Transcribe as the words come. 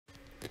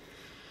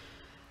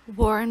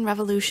War and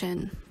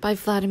Revolution by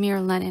Vladimir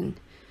Lenin.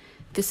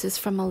 This is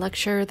from a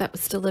lecture that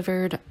was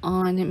delivered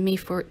on May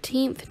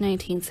 14th,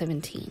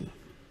 1917.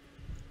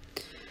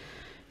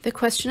 The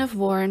question of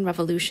war and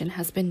revolution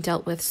has been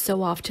dealt with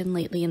so often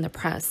lately in the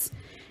press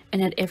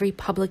and at every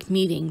public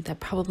meeting that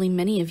probably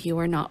many of you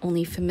are not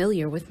only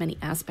familiar with many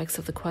aspects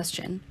of the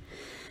question,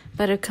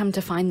 but have come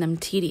to find them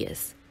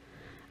tedious.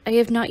 I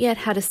have not yet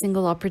had a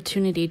single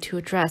opportunity to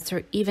address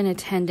or even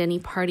attend any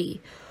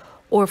party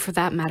or for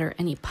that matter,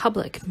 any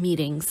public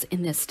meetings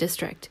in this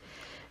district,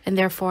 and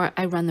therefore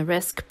I run the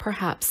risk,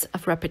 perhaps,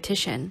 of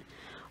repetition,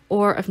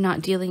 or of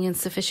not dealing in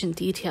sufficient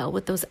detail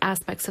with those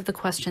aspects of the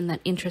question that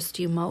interest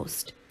you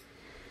most.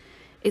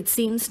 It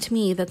seems to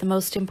me that the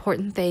most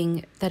important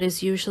thing that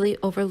is usually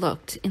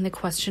overlooked in the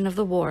question of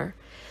the war,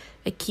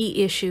 a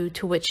key issue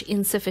to which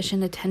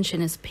insufficient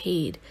attention is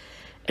paid,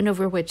 and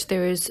over which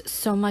there is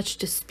so much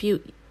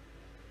dispute,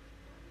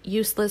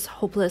 useless,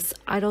 hopeless,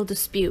 idle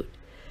dispute,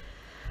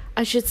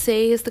 I should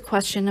say, is the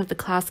question of the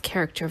class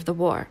character of the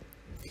war.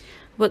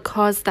 What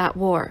caused that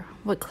war?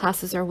 What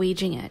classes are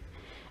waging it?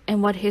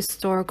 And what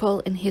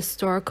historical and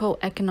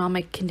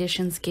historico-economic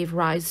conditions gave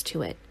rise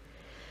to it?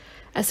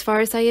 As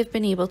far as I have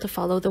been able to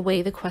follow the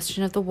way the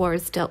question of the war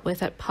is dealt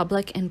with at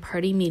public and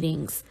party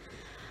meetings,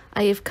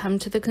 I have come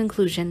to the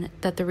conclusion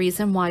that the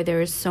reason why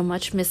there is so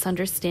much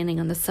misunderstanding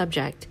on the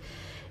subject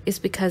is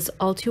because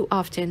all too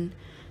often,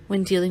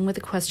 when dealing with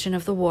the question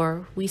of the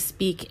war, we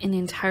speak in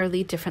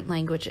entirely different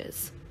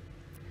languages.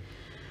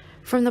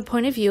 From the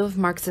point of view of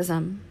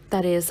Marxism,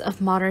 that is, of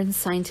modern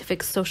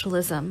scientific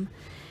socialism,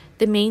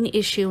 the main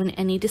issue in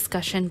any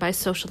discussion by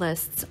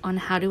socialists on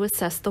how to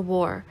assess the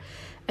war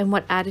and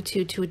what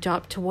attitude to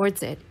adopt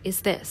towards it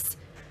is this: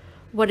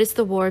 what is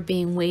the war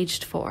being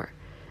waged for,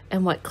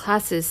 and what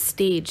classes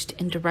staged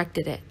and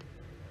directed it?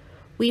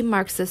 We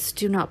Marxists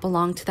do not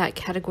belong to that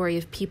category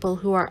of people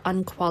who are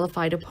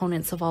unqualified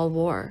opponents of all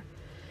war.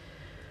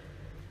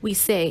 We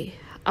say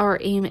our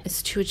aim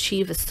is to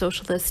achieve a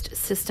socialist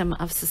system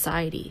of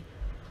society,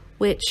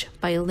 which,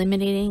 by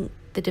eliminating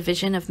the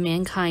division of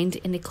mankind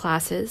into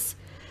classes,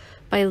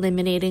 by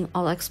eliminating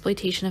all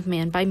exploitation of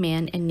man by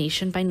man and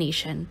nation by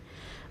nation,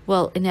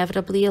 will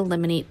inevitably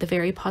eliminate the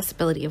very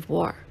possibility of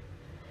war.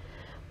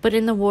 But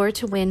in the war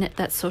to win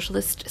that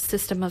socialist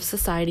system of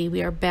society,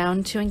 we are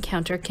bound to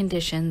encounter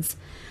conditions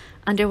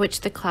under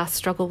which the class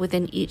struggle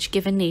within each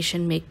given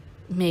nation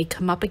may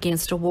come up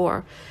against a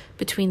war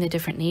between the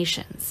different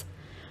nations,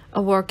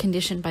 a war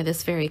conditioned by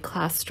this very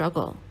class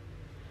struggle.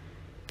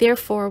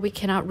 Therefore, we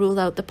cannot rule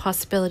out the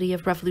possibility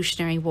of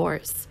revolutionary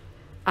wars,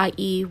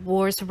 i.e.,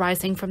 wars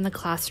arising from the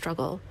class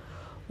struggle,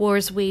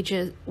 wars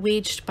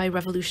waged by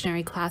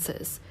revolutionary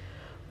classes,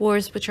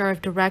 wars which are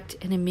of direct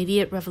and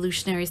immediate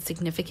revolutionary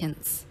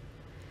significance.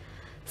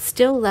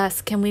 Still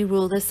less can we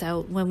rule this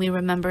out when we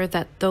remember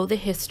that though the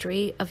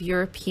history of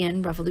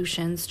European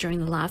revolutions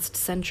during the last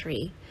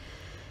century,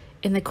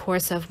 in the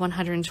course of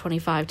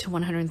 125 to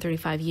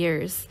 135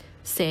 years,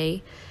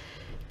 say,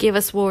 gave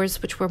us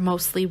wars which were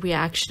mostly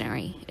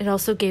reactionary, it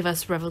also gave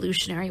us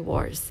revolutionary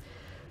wars,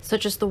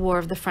 such as the war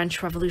of the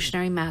French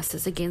revolutionary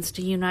masses against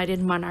a united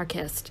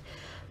monarchist,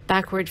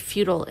 backward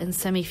feudal and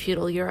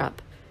semi-feudal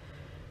Europe.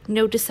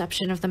 No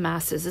deception of the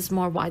masses is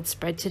more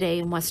widespread today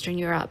in Western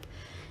Europe,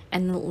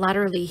 and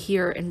latterly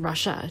here in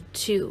Russia,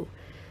 too,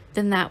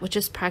 than that which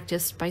is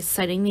practiced by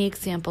citing the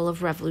example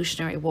of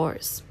revolutionary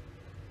wars.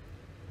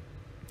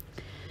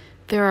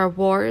 There are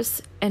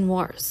wars and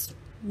wars.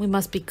 We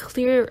must be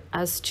clear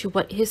as to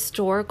what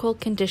historical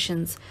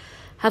conditions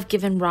have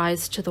given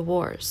rise to the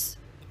wars,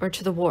 or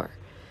to the war,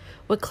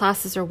 what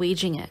classes are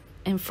waging it,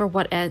 and for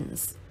what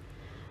ends.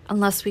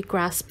 Unless we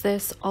grasp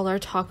this, all our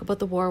talk about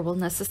the war will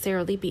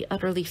necessarily be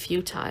utterly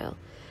futile,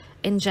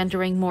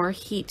 engendering more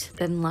heat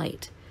than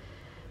light.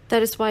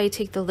 That is why I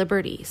take the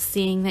liberty,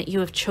 seeing that you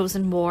have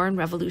chosen war and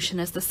revolution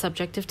as the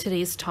subject of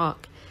today's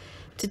talk,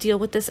 to deal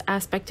with this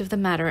aspect of the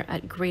matter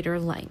at greater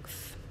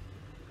length.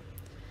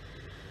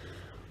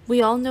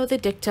 We all know the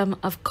dictum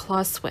of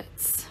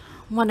Clausewitz,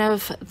 one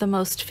of the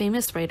most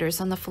famous writers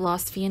on the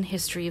philosophy and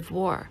history of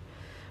war,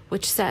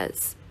 which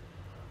says,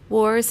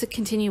 "War is a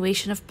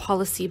continuation of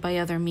policy by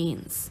other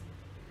means."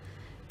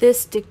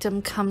 This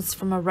dictum comes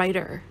from a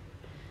writer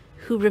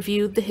who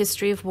reviewed the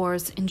history of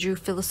wars and drew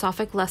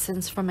philosophic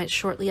lessons from it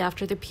shortly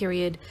after the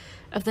period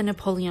of the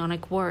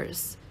Napoleonic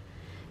Wars.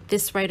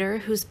 This writer,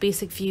 whose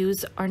basic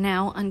views are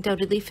now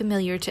undoubtedly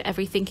familiar to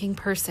every thinking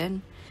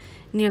person,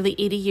 nearly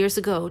 80 years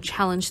ago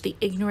challenged the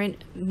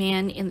ignorant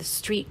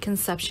man-in-the-street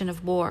conception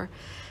of war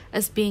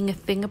as being a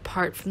thing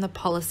apart from the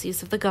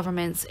policies of the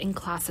governments and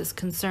classes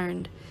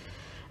concerned,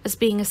 as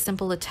being a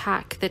simple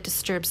attack that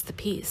disturbs the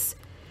peace,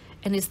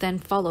 and is then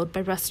followed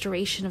by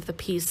restoration of the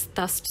peace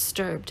thus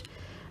disturbed,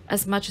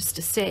 as much as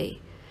to say,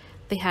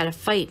 they had a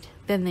fight,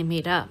 then they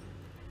made up.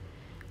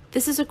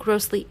 This is a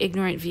grossly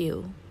ignorant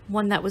view,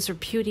 one that was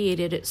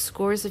repudiated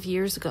scores of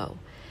years ago,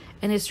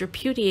 and is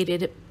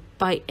repudiated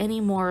by any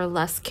more or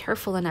less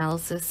careful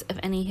analysis of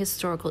any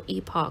historical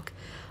epoch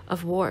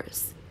of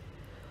wars.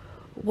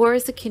 War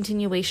is a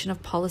continuation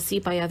of policy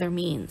by other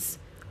means.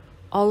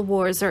 all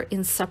wars are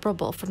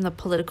inseparable from the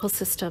political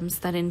systems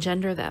that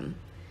engender them.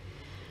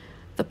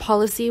 The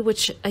policy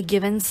which a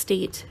given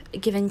state, a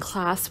given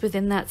class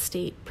within that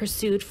state,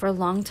 pursued for a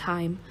long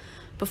time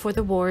before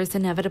the war is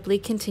inevitably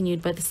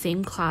continued by the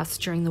same class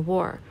during the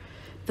war,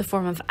 the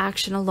form of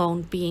action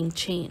alone being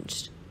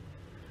changed.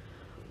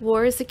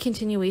 War is a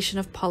continuation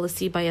of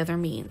policy by other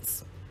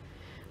means.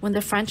 When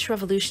the French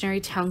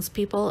revolutionary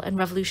townspeople and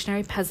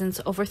revolutionary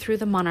peasants overthrew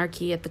the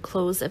monarchy at the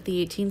close of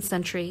the 18th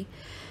century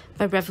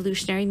by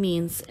revolutionary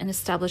means and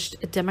established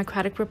a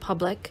democratic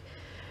republic,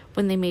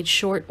 when they made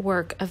short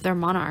work of their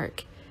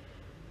monarch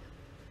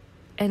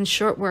and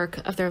short work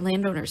of their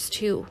landowners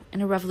too,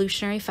 in a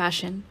revolutionary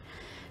fashion,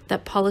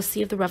 that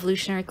policy of the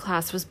revolutionary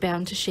class was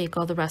bound to shake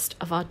all the rest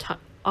of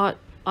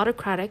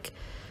autocratic,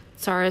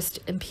 Tsarist,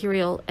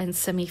 imperial, and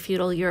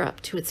semi-feudal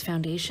Europe to its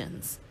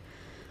foundations.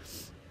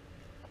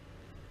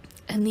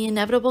 And the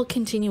inevitable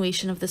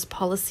continuation of this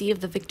policy of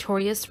the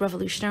victorious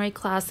revolutionary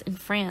class in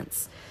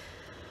France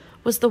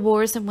was the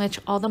wars in which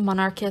all the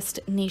monarchist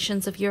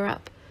nations of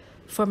Europe,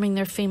 forming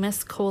their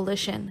famous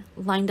coalition,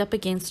 lined up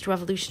against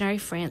revolutionary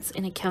France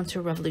in a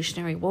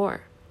counter-revolutionary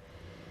war.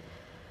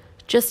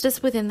 Just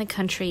as within the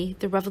country,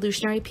 the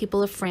revolutionary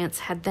people of France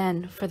had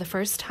then, for the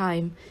first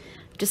time,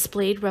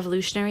 displayed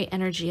revolutionary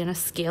energy on a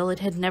scale it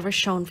had never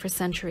shown for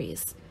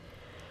centuries.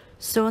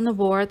 So in the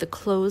war at the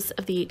close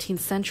of the 18th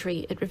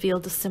century, it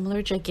revealed a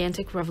similar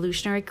gigantic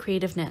revolutionary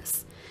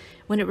creativeness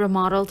when it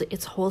remodeled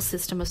its whole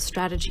system of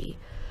strategy,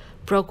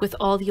 broke with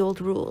all the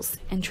old rules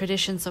and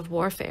traditions of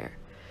warfare,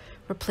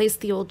 replaced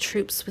the old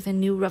troops with a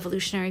new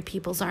revolutionary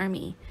people's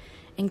army,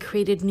 and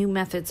created new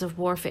methods of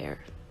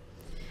warfare.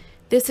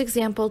 This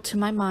example, to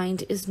my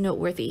mind, is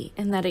noteworthy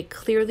in that it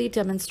clearly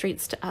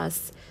demonstrates to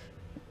us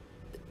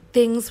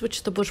things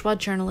which the bourgeois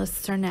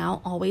journalists are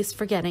now always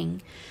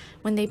forgetting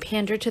when they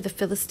pander to the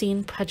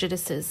Philistine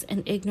prejudices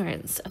and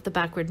ignorance of the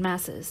backward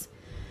masses,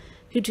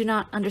 who do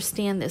not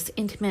understand this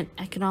intimate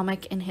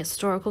economic and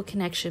historical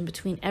connection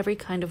between every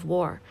kind of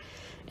war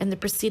and the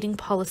preceding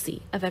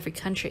policy of every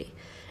country,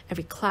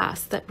 every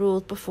class that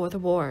ruled before the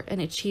war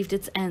and achieved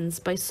its ends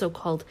by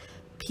so-called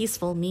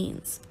peaceful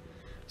means.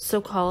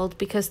 So-called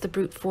because the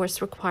brute force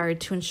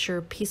required to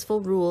ensure peaceful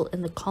rule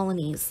in the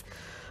colonies,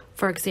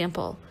 for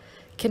example,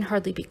 can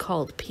hardly be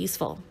called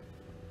peaceful.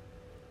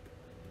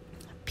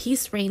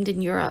 Peace reigned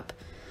in Europe,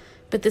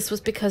 but this was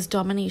because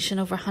domination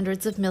over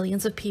hundreds of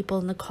millions of people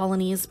in the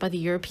colonies by the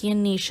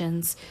European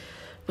nations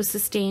was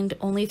sustained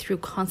only through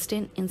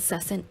constant,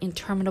 incessant,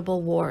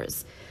 interminable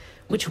wars,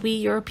 which we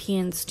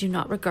Europeans do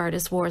not regard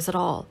as wars at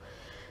all,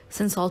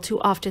 since all too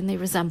often they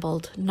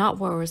resembled not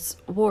wars,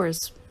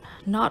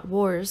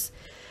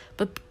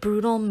 but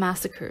brutal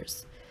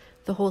massacres,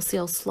 the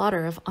wholesale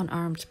slaughter of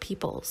unarmed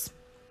peoples.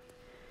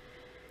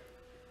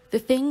 The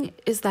thing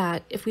is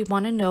that if we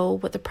want to know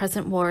what the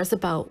present war is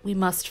about, we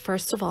must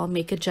first of all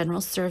make a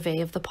general survey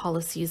of the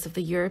policies of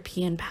the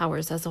European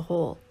powers as a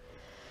whole.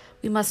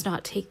 We must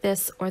not take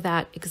this or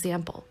that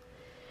example,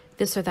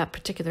 this or that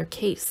particular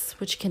case,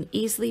 which can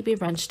easily be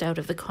wrenched out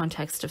of the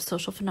context of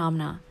social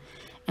phenomena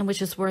and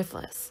which is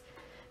worthless,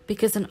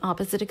 because an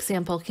opposite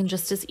example can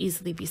just as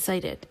easily be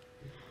cited.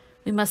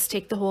 We must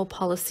take the whole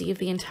policy of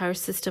the entire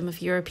system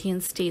of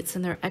European states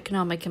and their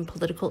economic and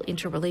political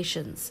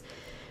interrelations,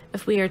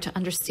 if we are to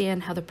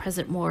understand how the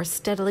present war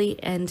steadily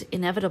and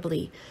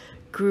inevitably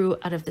grew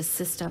out of this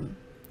system.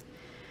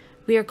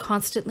 We are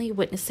constantly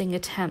witnessing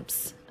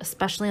attempts,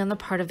 especially on the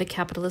part of the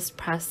capitalist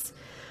press,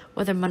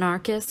 whether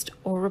monarchist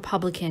or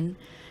republican,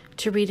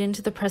 to read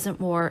into the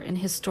present war an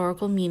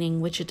historical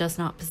meaning which it does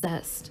not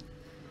possess.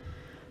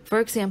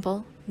 For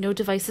example, no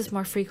device is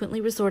more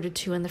frequently resorted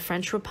to in the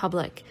French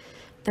Republic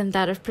than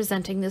that of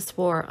presenting this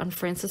war on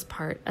France's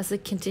part as a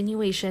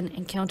continuation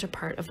and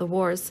counterpart of the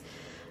wars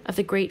of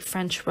the Great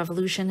French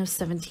Revolution of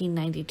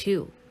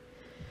 1792.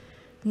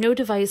 No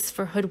device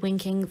for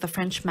hoodwinking the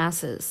French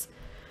masses,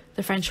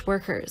 the French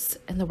workers,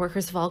 and the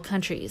workers of all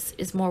countries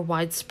is more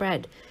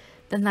widespread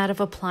than that of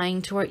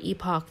applying to our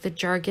epoch the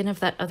jargon of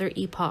that other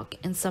epoch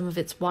and some of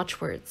its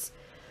watchwords,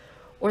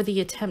 or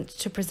the attempt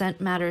to present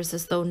matters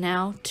as though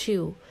now,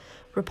 too,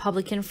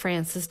 Republican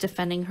France is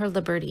defending her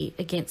liberty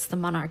against the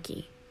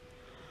monarchy.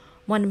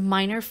 One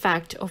minor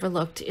fact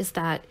overlooked is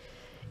that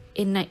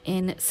in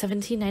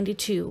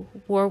 1792,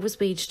 war was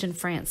waged in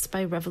France by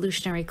a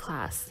revolutionary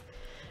class,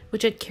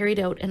 which had carried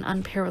out an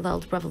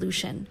unparalleled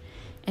revolution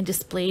and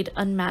displayed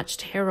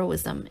unmatched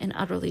heroism in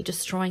utterly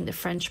destroying the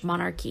French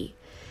monarchy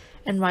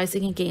and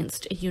rising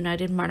against a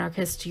united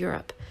monarchist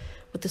Europe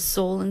with the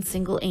sole and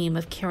single aim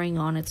of carrying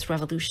on its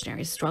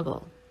revolutionary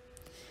struggle.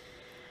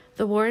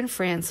 The war in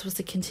France was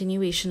a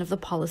continuation of the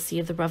policy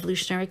of the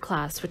revolutionary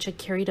class which had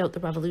carried out the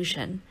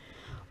revolution,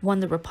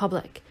 won the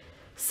Republic,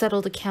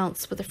 settled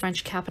accounts with the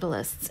French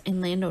capitalists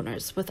and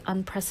landowners with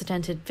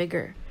unprecedented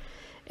vigor,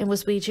 and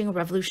was waging a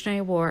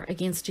revolutionary war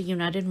against a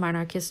united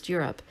monarchist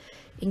Europe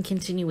in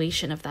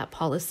continuation of that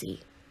policy.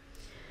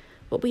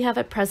 What we have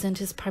at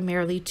present is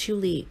primarily two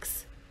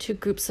leagues, two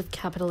groups of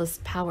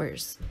capitalist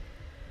powers.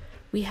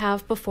 We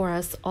have before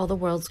us all the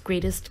world's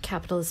greatest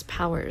capitalist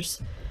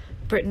powers,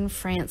 Britain,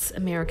 France,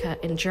 America,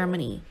 and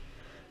Germany,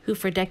 who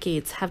for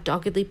decades have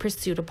doggedly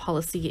pursued a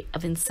policy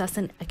of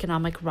incessant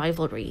economic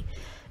rivalry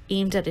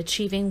aimed at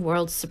achieving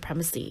world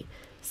supremacy,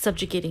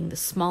 subjugating the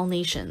small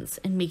nations,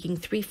 and making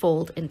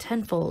threefold and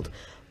tenfold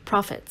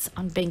profits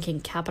on banking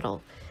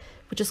capital,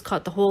 which has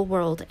caught the whole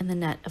world in the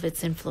net of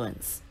its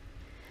influence.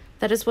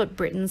 That is what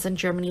Britain's and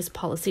Germany's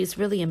policies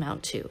really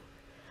amount to.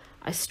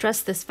 I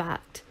stress this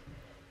fact.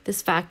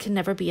 This fact can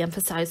never be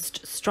emphasized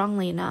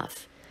strongly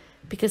enough,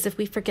 because if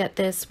we forget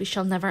this, we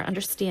shall never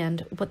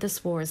understand what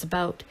this war is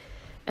about,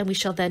 and we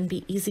shall then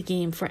be easy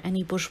game for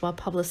any bourgeois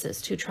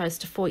publicist who tries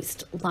to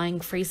foist lying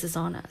phrases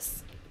on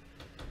us.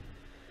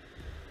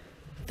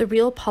 The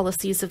real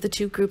policies of the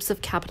two groups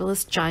of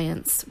capitalist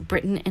giants,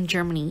 Britain and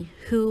Germany,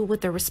 who, with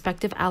their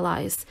respective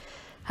allies,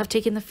 have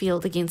taken the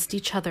field against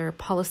each other,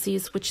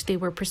 policies which they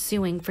were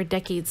pursuing for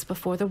decades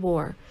before the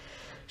war,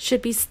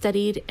 should be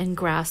studied and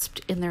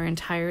grasped in their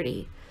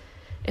entirety.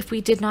 If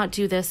we did not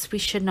do this, we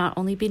should not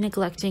only be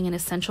neglecting an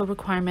essential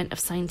requirement of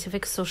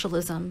scientific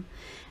socialism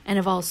and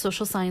of all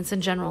social science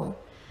in general,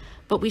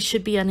 but we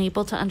should be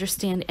unable to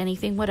understand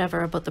anything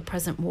whatever about the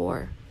present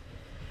war.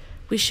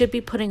 We should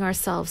be putting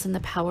ourselves in the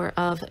power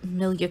of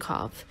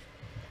Milyukov,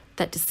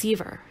 that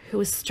deceiver who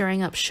is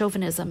stirring up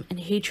chauvinism and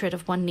hatred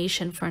of one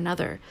nation for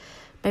another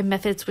by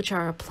methods which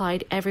are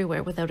applied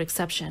everywhere without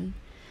exception,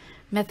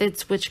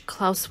 methods which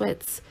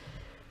Clausewitz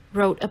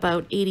wrote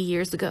about 80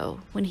 years ago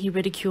when he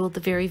ridiculed the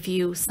very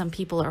view some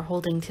people are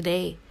holding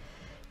today,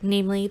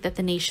 namely that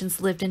the nations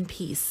lived in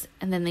peace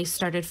and then they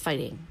started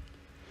fighting.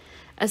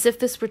 As if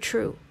this were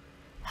true,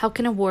 how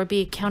can a war be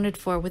accounted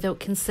for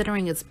without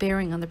considering its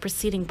bearing on the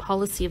preceding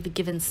policy of the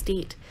given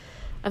state,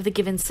 of the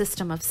given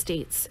system of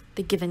states,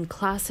 the given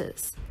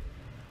classes?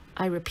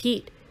 I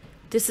repeat,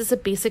 this is a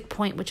basic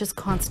point which is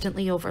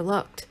constantly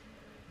overlooked.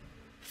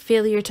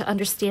 Failure to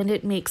understand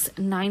it makes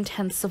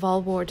 9/10 of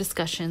all war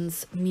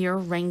discussions mere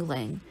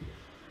wrangling,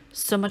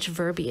 so much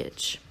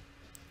verbiage.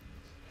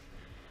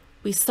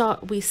 We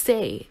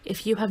say,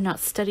 if you have not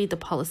studied the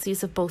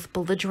policies of both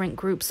belligerent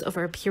groups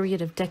over a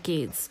period of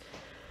decades,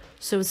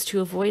 so as to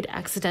avoid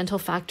accidental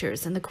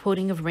factors and the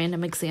quoting of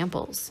random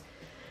examples,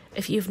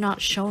 if you've not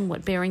shown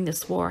what bearing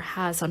this war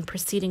has on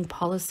preceding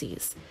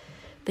policies,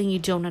 then you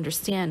don't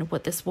understand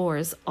what this war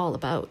is all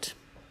about.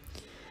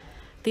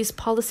 These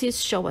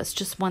policies show us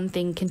just one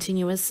thing: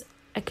 continuous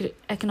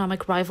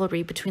economic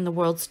rivalry between the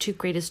world's two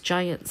greatest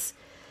giants,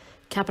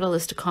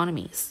 capitalist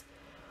economies.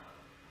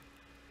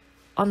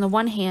 On the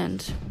one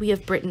hand, we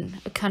have Britain,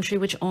 a country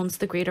which owns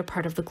the greater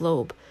part of the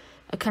globe,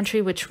 a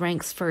country which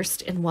ranks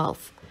first in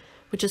wealth,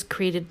 which has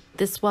created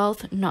this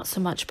wealth not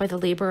so much by the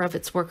labor of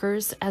its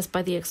workers as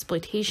by the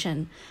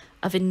exploitation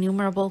of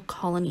innumerable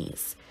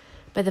colonies,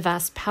 by the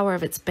vast power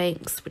of its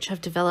banks, which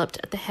have developed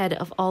at the head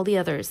of all the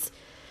others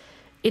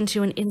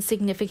into an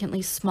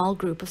insignificantly small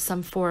group of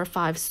some 4 or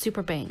 5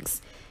 super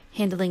banks,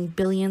 handling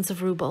billions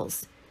of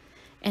rubles,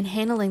 and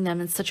handling them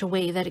in such a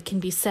way that it can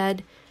be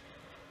said,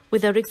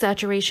 without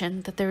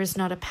exaggeration, that there is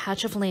not a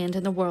patch of land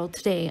in the world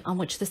today on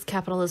which this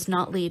capital has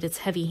not laid its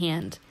heavy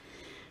hand,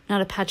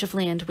 not a patch of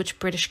land which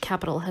British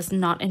capital has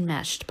not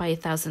enmeshed by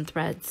 1,000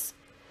 threads.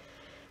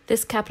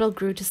 This capital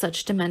grew to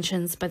such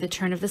dimensions by the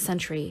turn of the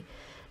century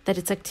that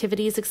its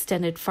activities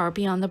extended far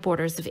beyond the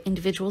borders of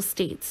individual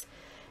states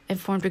and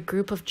formed a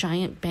group of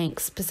giant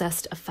banks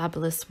possessed of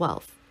fabulous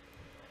wealth.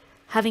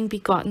 Having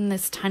begotten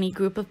this tiny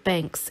group of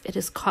banks, it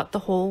has caught the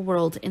whole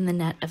world in the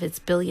net of its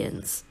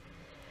billions.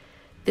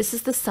 This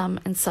is the sum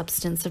and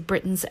substance of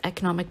Britain's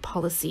economic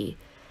policy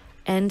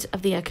and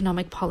of the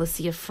economic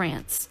policy of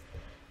France,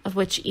 of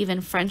which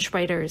even French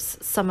writers,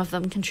 some of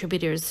them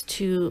contributors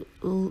to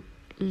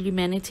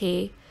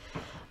L'Humanité,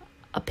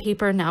 a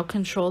paper now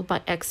controlled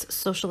by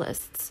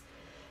ex-socialists,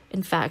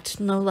 in fact,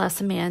 no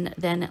less a man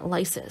than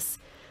Lysis,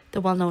 the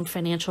well-known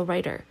financial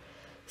writer,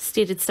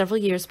 stated several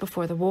years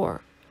before the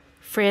war,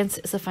 France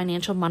is a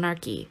financial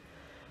monarchy.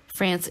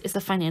 France is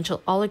a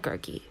financial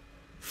oligarchy.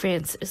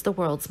 France is the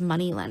world's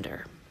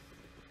moneylender.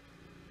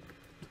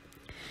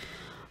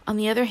 On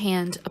the other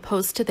hand,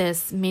 opposed to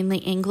this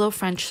mainly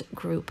Anglo-French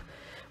group,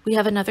 we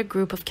have another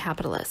group of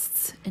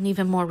capitalists, an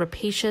even more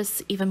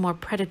rapacious, even more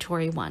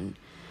predatory one,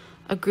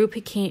 a group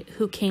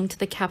who came to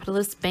the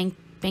capitalist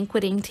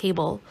banqueting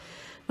table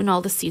when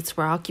all the seats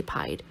were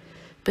occupied,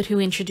 but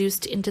who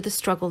introduced into the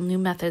struggle new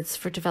methods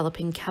for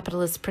developing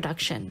capitalist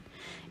production,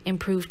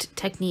 improved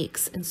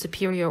techniques, and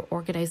superior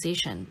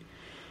organization,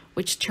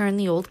 which turned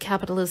the old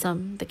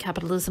capitalism, the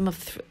capitalism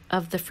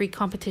of the free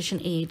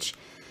competition age,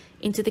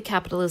 into the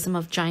capitalism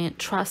of giant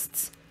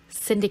trusts,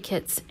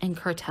 syndicates, and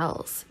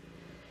cartels.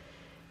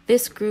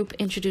 This group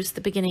introduced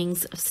the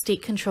beginnings of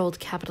state-controlled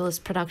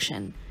capitalist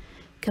production,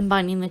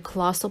 combining the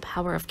colossal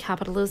power of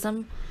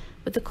capitalism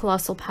with the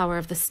colossal power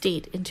of the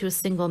state into a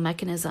single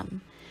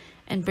mechanism,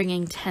 and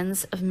bringing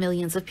tens of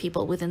millions of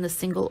people within the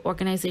single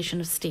organization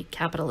of state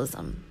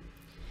capitalism.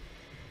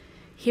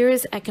 Here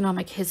is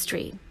economic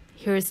history,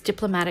 here is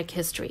diplomatic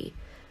history,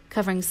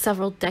 covering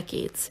several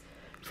decades,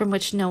 from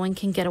which no one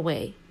can get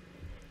away.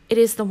 It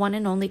is the one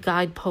and only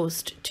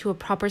guidepost to a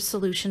proper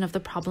solution of the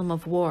problem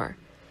of war.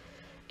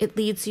 It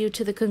leads you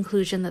to the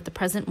conclusion that the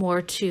present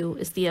war, too,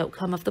 is the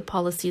outcome of the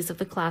policies of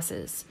the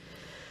classes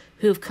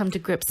who have come to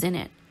grips in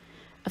it,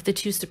 of the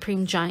two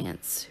supreme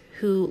giants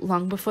who,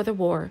 long before the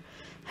war,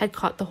 had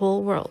caught the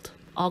whole world,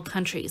 all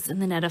countries, in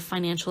the net of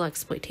financial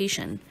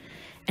exploitation,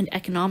 and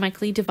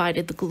economically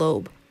divided the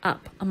globe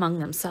up among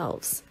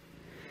themselves.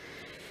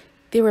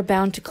 They were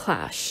bound to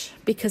clash,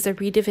 because a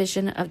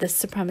redivision of this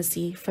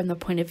supremacy from the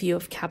point of view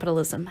of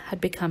capitalism had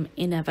become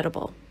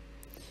inevitable.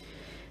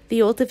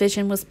 The old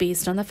division was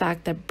based on the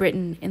fact that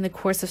Britain, in the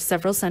course of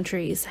several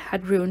centuries,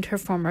 had ruined her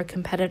former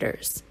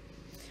competitors.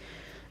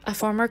 A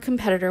former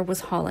competitor was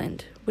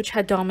Holland, which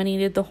had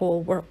dominated the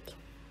whole world.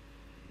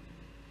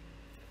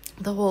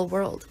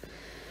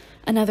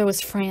 Another was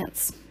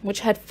France, which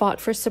had fought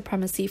for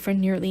supremacy for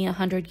nearly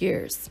 100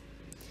 years.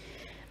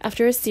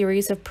 After a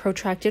series of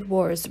protracted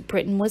wars,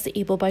 Britain was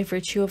able, by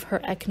virtue of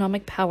her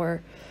economic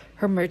power,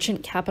 her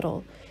merchant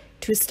capital,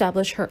 to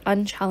establish her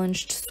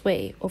unchallenged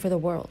sway over the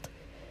world.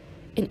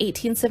 In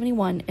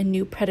 1871, a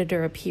new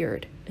predator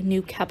appeared, a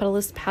new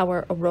capitalist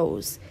power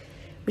arose,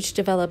 which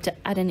developed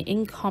at an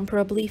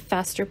incomparably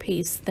faster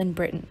pace than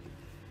Britain.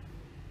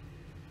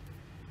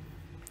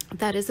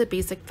 That is a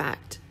basic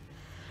fact.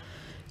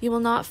 You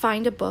will not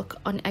find a book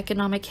on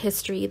economic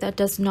history that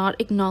does not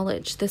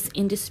acknowledge this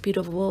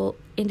indisputable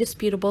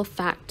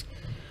fact,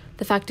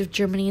 the fact of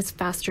Germany's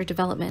faster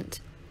development.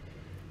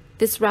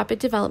 This rapid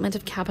development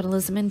of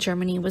capitalism in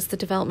Germany was the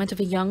development of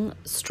a young,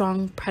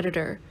 strong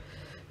predator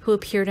who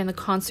appeared in the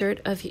concert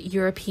of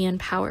European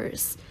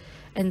powers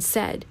and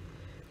said,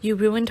 "You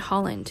ruined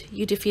Holland,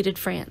 you defeated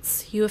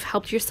France, you have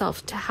helped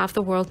yourself to half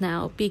the world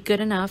now, be good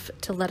enough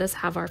to let us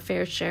have our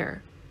fair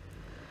share."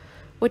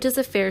 What does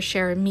a fair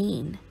share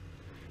mean?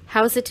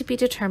 How is it to be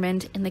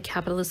determined in the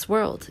capitalist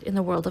world, in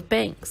the world of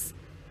banks?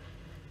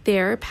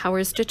 There, power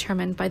is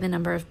determined by the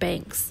number of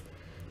banks.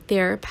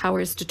 There,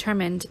 power is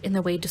determined in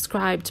the way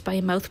described by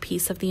a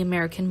mouthpiece of the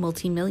American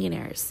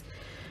multimillionaires,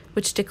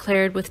 which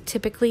declared with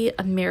typically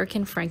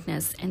American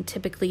frankness and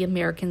typically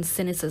American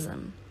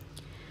cynicism,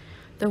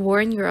 "The war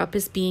in Europe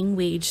is being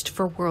waged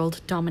for world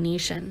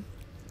domination."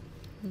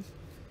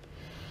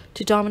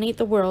 To dominate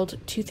the world,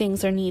 two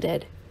things are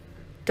needed: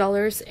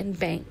 dollars and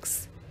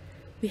banks.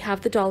 We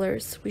have the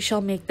dollars, we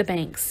shall make the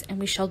banks, and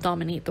we shall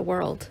dominate the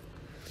world.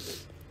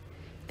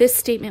 This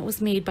statement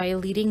was made by a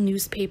leading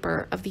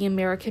newspaper of the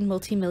American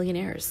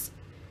multimillionaires.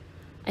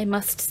 I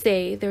must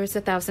say there is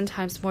 1,000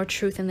 times more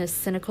truth in this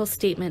cynical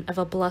statement of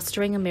a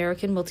blustering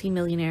American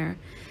multimillionaire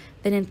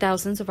than in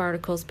thousands of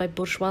articles by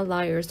bourgeois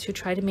liars who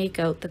try to make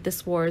out that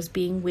this war is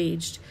being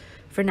waged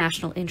for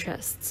national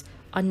interests,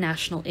 on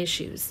national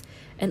issues,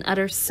 and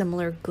utter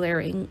similar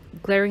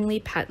glaringly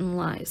patent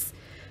lies,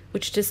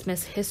 which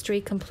dismiss history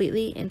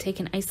completely and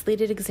take an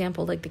isolated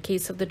example like the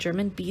case of the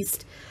German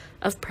beast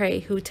of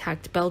prey who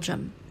attacked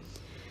Belgium.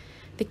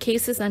 The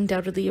case is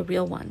undoubtedly a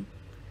real one.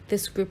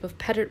 This group of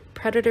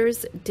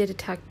predators did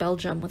attack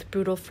Belgium with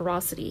brutal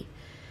ferocity,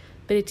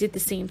 but it did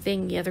the same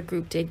thing the other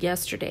group did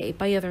yesterday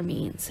by other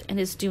means and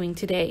is doing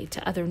today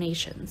to other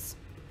nations.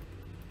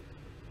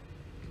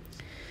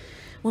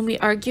 When we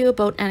argue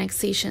about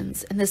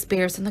annexations, and this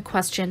bears on the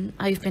question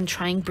I've been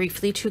trying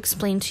briefly to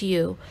explain to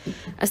you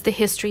as the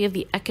history of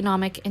the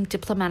economic and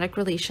diplomatic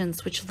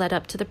relations which led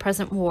up to the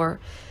present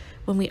war,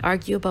 when we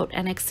argue about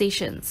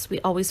annexations, we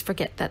always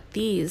forget that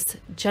these,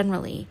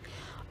 generally,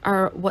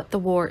 are what the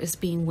war is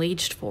being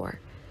waged for.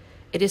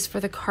 It is for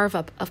the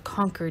carve-up of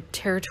conquered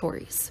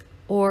territories,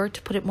 or,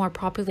 to put it more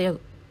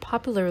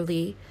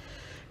popularly,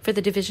 for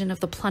the division of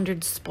the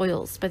plundered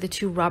spoils by the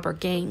two robber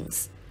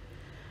gangs.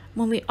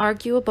 When we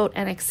argue about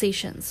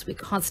annexations, we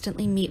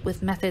constantly meet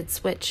with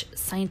methods which,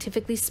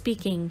 scientifically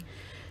speaking,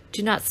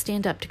 do not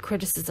stand up to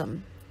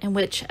criticism, and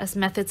which, as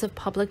methods of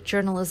public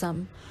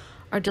journalism,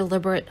 are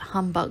deliberate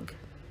humbug.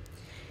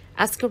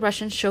 Ask a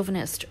Russian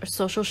chauvinist or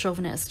social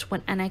chauvinist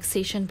what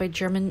annexation by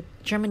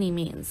Germany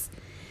means,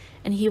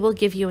 and he will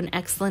give you an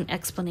excellent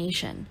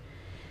explanation,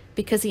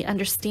 because he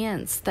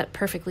understands that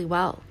perfectly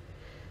well.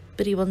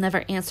 But he will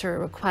never answer a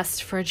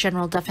request for a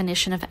general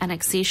definition of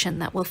annexation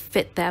that will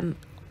fit them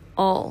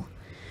all,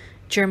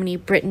 Germany,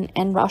 Britain,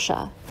 and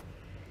Russia.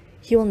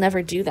 He will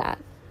never do that.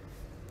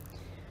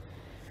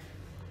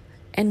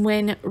 And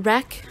when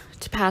Reck,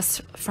 to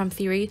pass from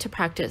theory to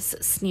practice,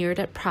 sneered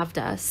at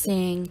Pravda,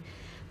 saying,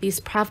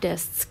 "These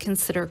Pravdists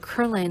consider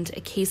Kurland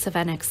a case of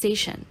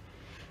annexation.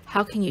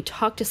 How can you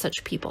talk to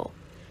such people?"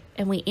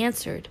 And we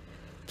answered,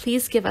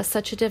 "Please give us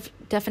such a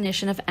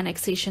definition of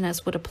annexation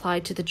as would apply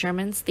to the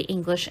Germans, the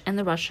English, and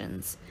the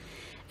Russians.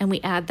 And we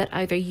add that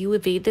either you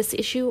evade this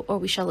issue or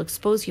we shall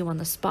expose you on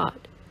the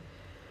spot."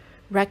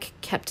 Reck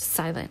kept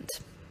silent.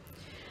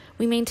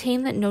 We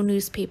maintain that no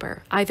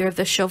newspaper, either of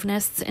the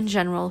chauvinists in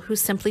general who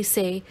simply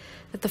say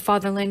that the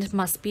fatherland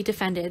must be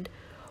defended,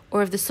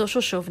 or of the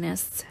social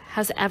chauvinists,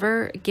 has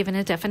ever given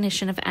a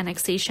definition of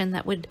annexation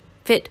that would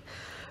fit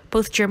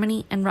both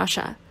Germany and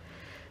Russia,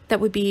 that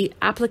would be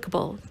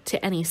applicable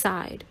to any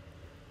side.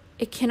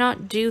 It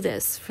cannot do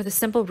this for the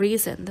simple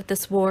reason that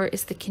this war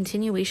is the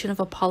continuation of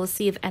a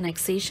policy of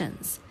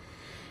annexations.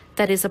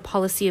 That is a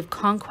policy of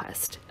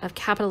conquest, of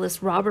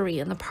capitalist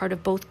robbery on the part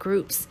of both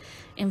groups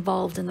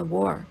involved in the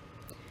war.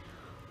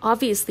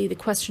 Obviously, the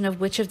question of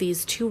which of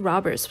these two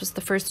robbers was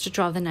the first to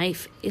draw the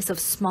knife is of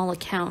small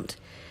account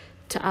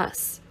to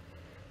us.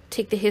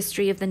 Take the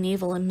history of the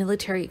naval and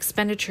military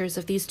expenditures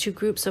of these two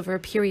groups over a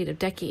period of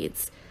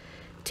decades.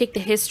 Take the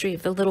history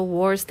of the little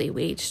wars they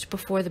waged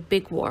before the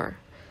big war.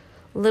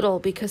 Little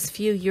because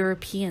few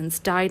Europeans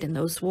died in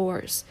those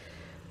wars,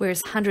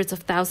 whereas hundreds of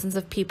thousands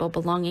of people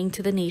belonging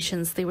to the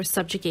nations they were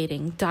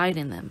subjugating died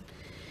in them.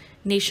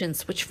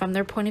 Nations which from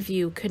their point of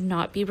view could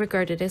not be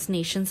regarded as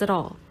nations at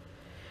all.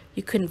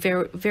 You couldn't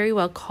very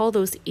well call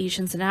those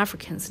Asians and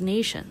Africans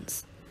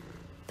nations.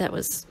 That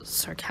was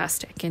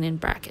sarcastic and in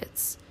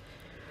brackets.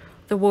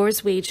 The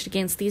wars waged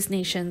against these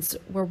nations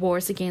were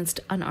wars against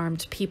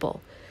unarmed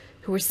people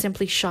who were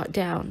simply shot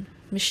down,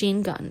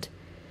 machine-gunned.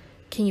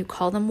 Can you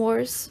call them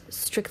wars?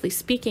 Strictly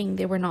speaking,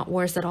 they were not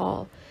wars at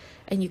all,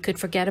 and you could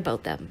forget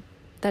about them.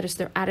 That is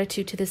their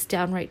attitude to this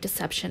downright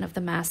deception of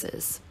the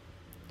masses.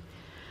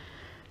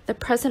 The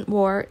present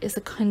war is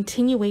a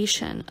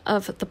continuation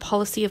of the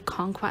policy of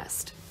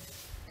conquest,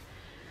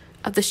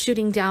 of the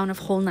shooting down of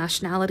whole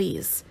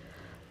nationalities,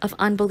 of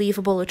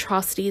unbelievable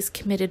atrocities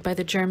committed by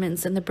the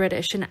Germans and the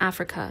British in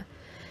Africa,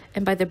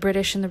 and by the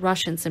British and the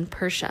Russians in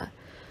Persia.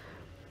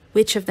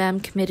 Which of them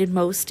committed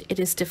most, it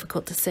is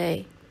difficult to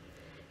say.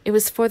 It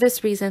was for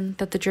this reason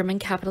that the German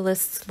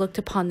capitalists looked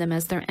upon them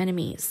as their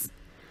enemies.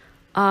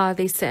 Ah,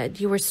 they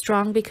said, you are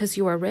strong because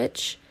you are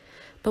rich,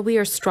 but we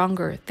are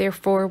stronger,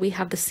 therefore we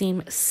have the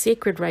same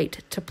sacred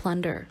right to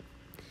plunder.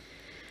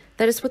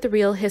 That is what the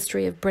real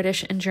history of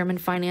British and German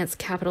finance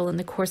capital in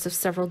the course of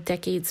several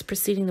decades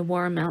preceding the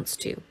war amounts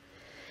to.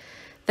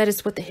 That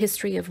is what the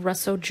history of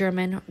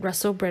Russo-German,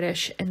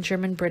 Russo-British, and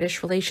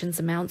German-British relations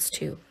amounts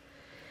to.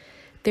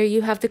 There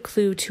you have the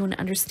clue to an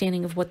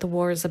understanding of what the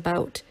war is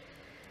about.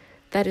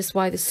 That is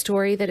why the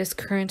story that is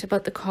current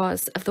about the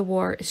cause of the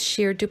war is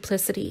sheer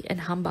duplicity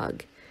and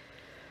humbug.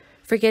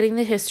 Forgetting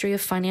the history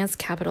of finance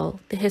capital,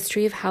 the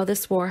history of how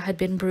this war had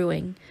been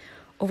brewing,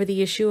 over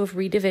the issue of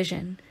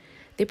redivision,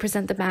 they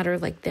present the matter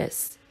like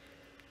this.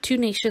 Two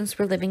nations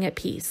were living at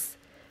peace.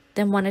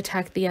 Then one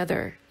attacked the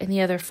other, and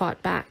the other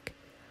fought back.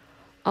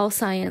 All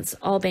science,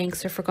 all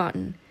banks are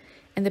forgotten,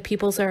 and the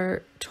peoples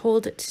are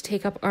told to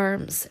take up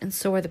arms, and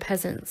so are the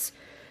peasants,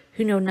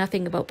 who know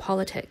nothing about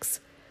politics.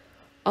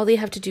 All they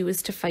have to do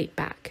is to fight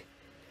back.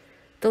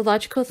 The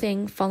logical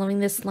thing following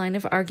this line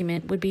of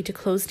argument would be to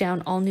close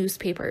down all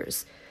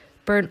newspapers,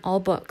 burn all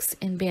books,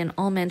 and ban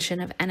all mention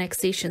of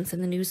annexations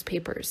in the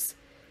newspapers.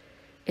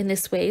 In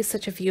this way,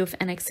 such a view of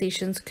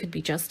annexations could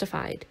be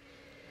justified.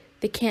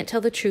 They can't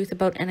tell the truth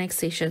about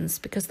annexations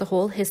because the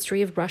whole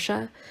history of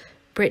Russia,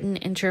 Britain,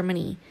 and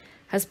Germany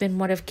has been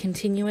one of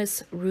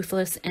continuous,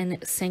 ruthless, and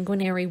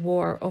sanguinary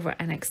war over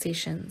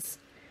annexations.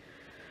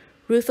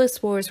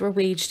 Ruthless wars were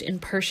waged in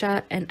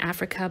Persia and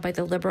Africa by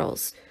the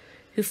liberals,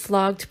 who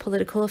flogged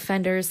political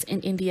offenders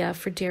in India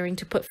for daring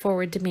to put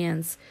forward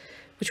demands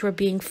which were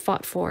being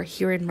fought for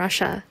here in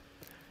Russia.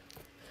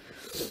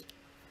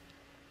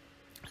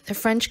 The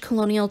French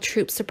colonial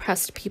troops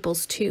oppressed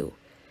peoples too.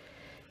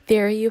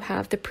 There you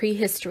have the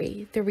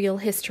prehistory, the real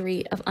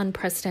history of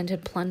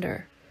unprecedented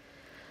plunder.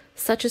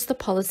 Such is the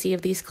policy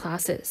of these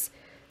classes,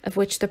 of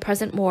which the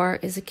present war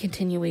is a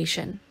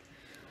continuation.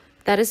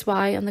 That is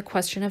why, on the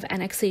question of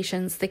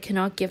annexations, they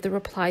cannot give the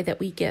reply that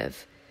we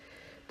give.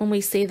 When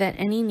we say that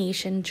any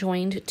nation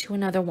joined to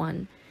another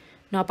one,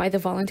 not by the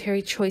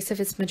voluntary choice of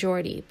its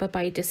majority, but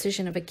by a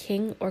decision of a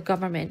king or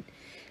government,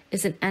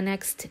 is an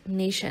annexed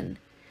nation.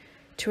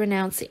 To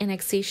renounce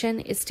annexation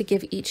is to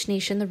give each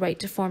nation the right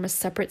to form a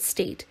separate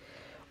state,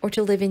 or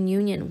to live in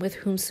union with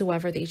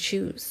whomsoever they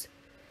choose.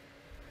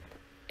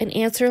 An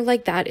answer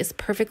like that is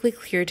perfectly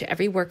clear to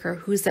every worker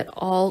who is at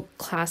all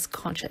class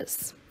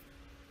conscious.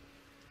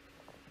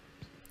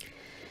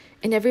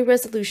 In every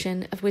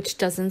resolution, of which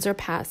dozens are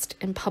passed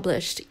and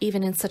published,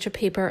 even in such a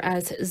paper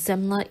as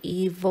Zemla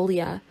I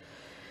Volia,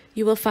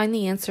 you will find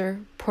the answer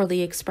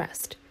poorly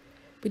expressed.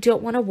 We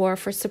don't want a war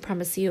for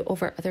supremacy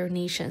over other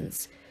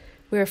nations.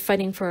 We are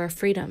fighting for our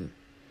freedom.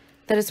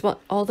 That is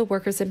what all the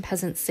workers and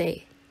peasants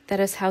say. That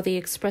is how they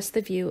express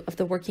the view of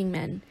the working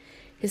man,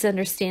 his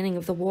understanding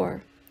of the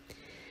war.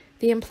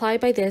 They imply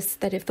by this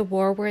that if the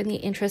war were in the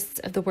interests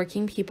of the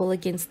working people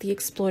against the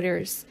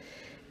exploiters,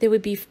 they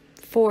would be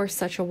for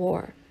such a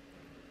war.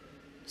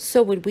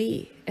 So would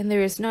we, and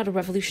there is not a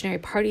revolutionary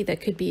party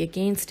that could be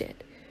against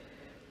it.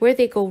 Where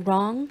they go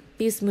wrong,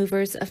 these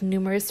movers of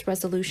numerous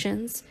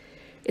resolutions,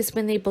 is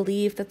when they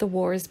believe that the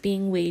war is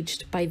being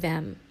waged by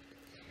them.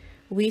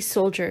 We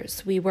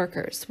soldiers, we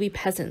workers, we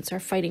peasants are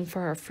fighting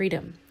for our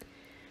freedom.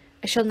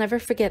 I shall never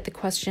forget the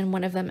question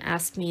one of them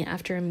asked me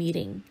after a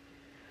meeting.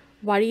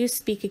 Why do you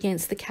speak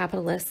against the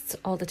capitalists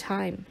all the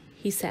time?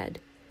 He said.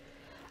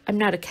 I'm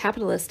not a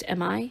capitalist,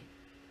 am I?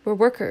 We're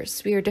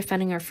workers. We are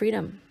defending our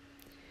freedom.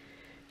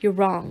 You're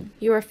wrong.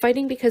 You are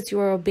fighting because you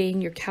are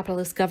obeying your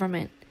capitalist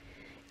government.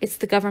 It's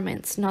the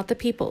governments, not the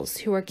peoples,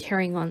 who are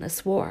carrying on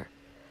this war.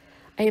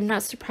 I am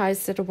not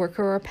surprised that a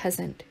worker or a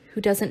peasant,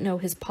 who doesn't know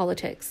his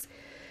politics,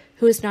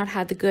 who has not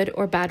had the good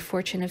or bad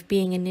fortune of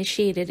being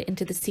initiated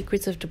into the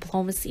secrets of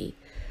diplomacy,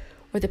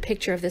 or the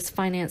picture of this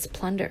finance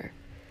plunder,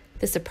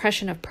 this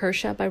oppression of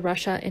Persia by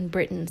Russia and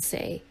Britain,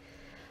 say.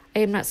 I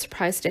am not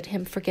surprised at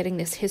him forgetting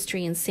this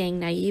history and saying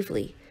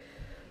naively,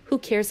 "Who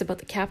cares about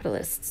the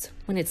capitalists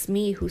when it's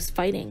me who's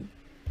fighting?"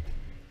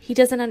 He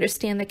doesn't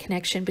understand the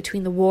connection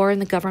between the war and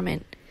the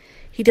government.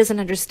 He doesn't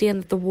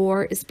understand that the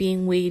war is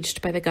being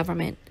waged by the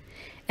government,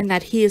 and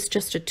that he is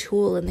just a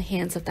tool in the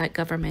hands of that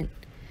government.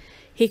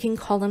 He can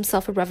call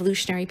himself a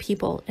revolutionary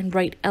people and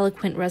write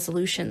eloquent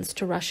resolutions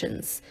to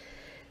Russians.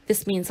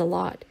 This means a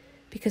lot,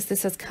 because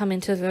this has come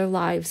into their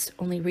lives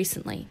only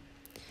recently.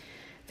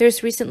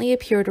 There's recently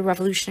appeared a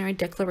revolutionary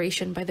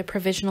declaration by the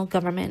provisional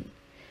government.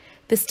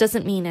 This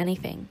doesn't mean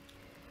anything.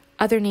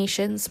 Other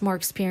nations, more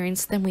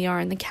experienced than we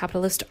are in the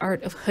capitalist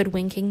art of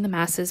hoodwinking the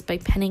masses by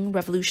penning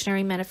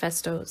revolutionary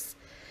manifestos,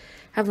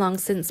 have long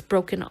since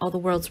broken all the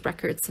world's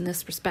records in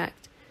this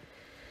respect.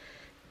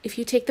 If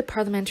you take the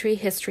parliamentary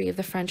history of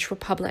the French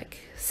Republic,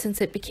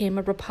 since it became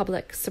a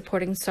republic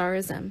supporting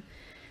Tsarism,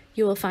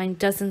 you will find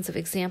dozens of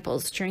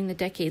examples during the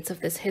decades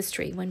of this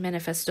history when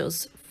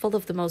manifestos full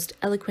of the most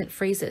eloquent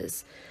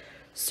phrases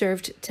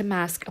served to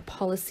mask a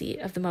policy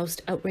of the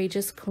most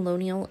outrageous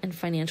colonial and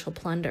financial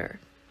plunder.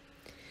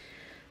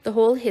 The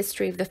whole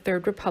history of the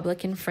Third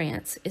Republic in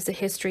France is a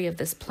history of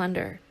this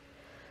plunder.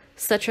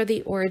 Such are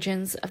the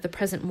origins of the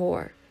present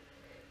war.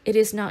 It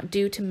is not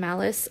due to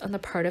malice on the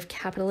part of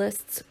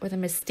capitalists or the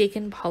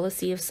mistaken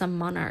policy of some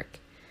monarch.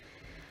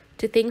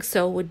 To think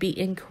so would be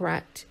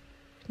incorrect.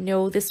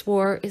 No, this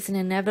war is an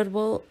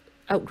inevitable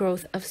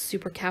outgrowth of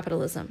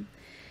supercapitalism,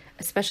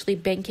 especially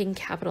banking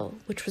capital,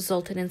 which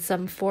resulted in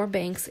some 4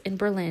 banks in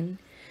Berlin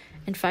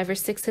and 5 or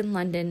 6 in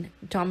London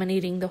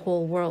dominating the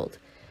whole world,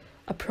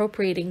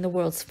 appropriating the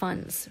world's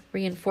funds,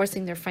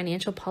 reinforcing their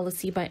financial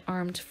policy by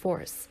armed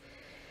force,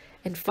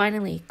 and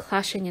finally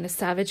clashing in a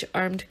savage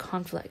armed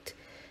conflict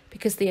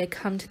because they had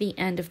come to the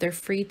end of their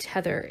free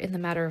tether in the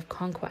matter of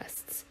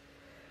conquests.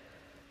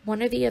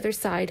 One or the other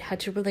side had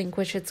to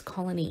relinquish its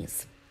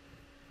colonies.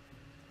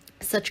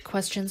 Such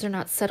questions are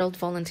not settled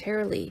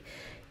voluntarily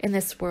in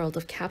this world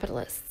of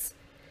capitalists.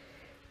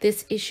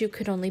 This issue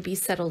could only be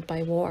settled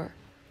by war.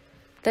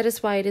 That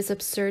is why it is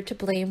absurd to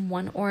blame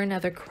one or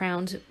another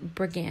crowned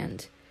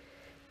brigand.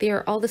 They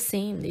are all the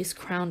same, these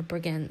crowned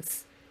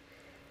brigands.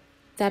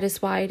 That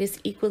is why it is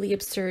equally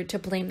absurd to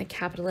blame the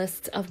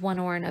capitalists of one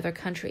or another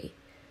country.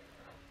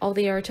 All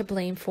they are to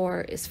blame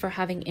for is for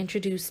having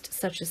introduced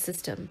such a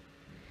system.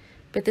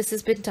 But this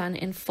has been done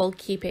in full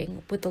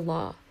keeping with the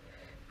law,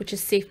 which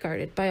is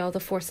safeguarded by all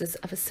the forces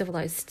of a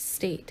civilized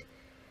state.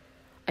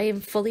 I am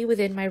fully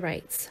within my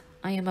rights.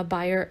 I am a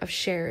buyer of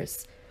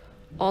shares.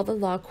 All the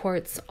law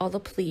courts, all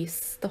the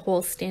police, the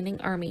whole standing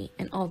army,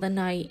 and all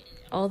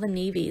the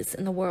navies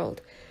in the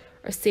world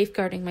are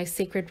safeguarding my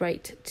sacred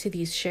right to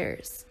these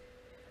shares.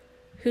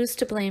 Who's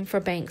to blame for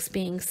banks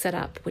being set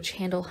up which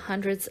handle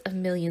hundreds of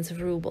millions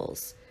of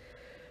rubles?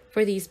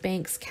 For these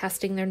banks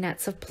casting their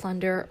nets of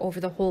plunder over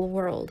the whole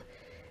world,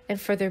 and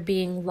for their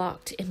being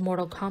locked in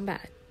mortal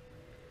combat?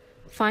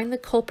 Find the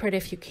culprit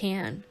if you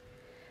can.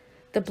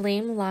 The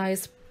blame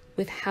lies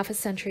with half a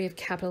century of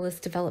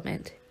capitalist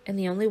development, and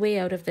the only way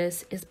out of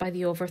this is by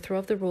the overthrow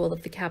of the rule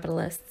of the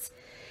capitalists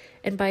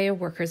and by a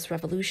workers'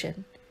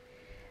 revolution.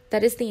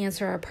 That is the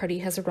answer our party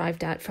has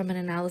arrived at from an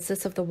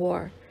analysis of the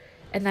war,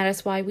 and that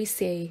is why we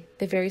say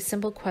the very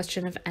simple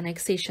question of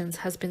annexations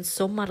has been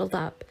so muddled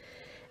up,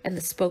 and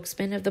the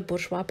spokesmen of the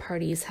bourgeois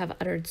parties have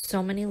uttered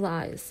so many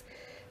lies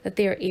that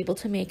they are able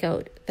to make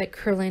out that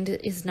Kurland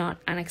is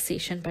not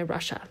annexation by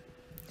Russia.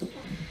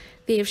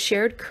 They have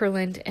shared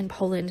Kurland and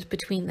Poland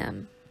between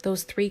them,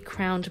 those 3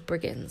 crowned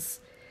brigands.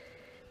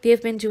 They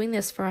have been doing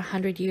this for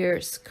 100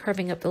 years,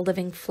 carving up the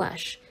living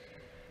flesh,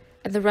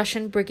 and the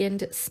Russian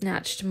brigand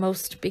snatched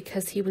most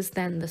because he was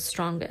then the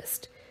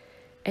strongest.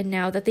 And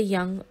now that the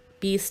young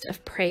beast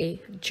of prey,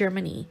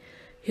 Germany,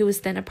 who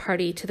was then a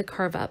party to the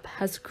carve-up,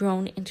 has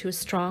grown into a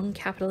strong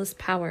capitalist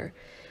power,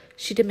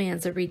 she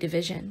demands a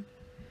redivision.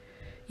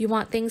 You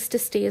want things to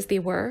stay as they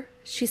were,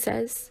 she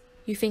says.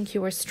 You think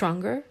you are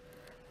stronger?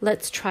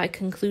 Let's try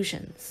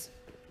conclusions.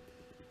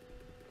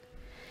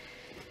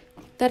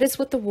 That is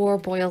what the war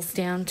boils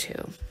down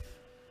to.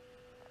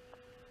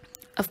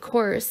 Of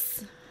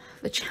course,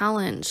 the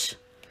challenge,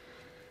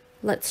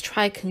 let's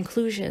try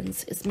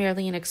conclusions, is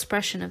merely an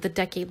expression of the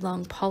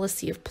decade-long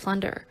policy of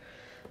plunder,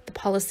 the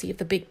policy of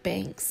the big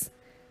banks.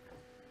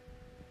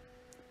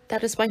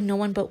 That is why no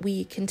one but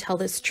we can tell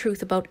this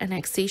truth about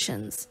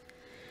annexations.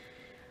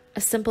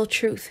 A simple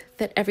truth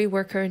that every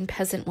worker and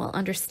peasant will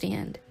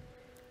understand.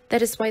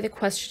 That is why the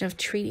question of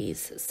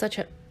treaties, such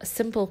a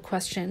simple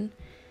question,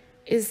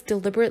 is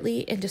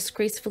deliberately and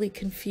disgracefully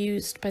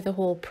confused by the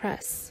whole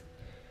press.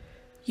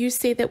 You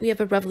say that we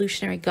have a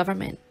revolutionary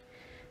government,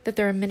 that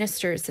there are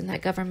ministers in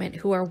that government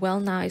who are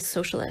well-nigh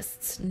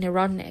socialists,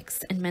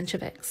 Narodniks and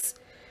Mensheviks.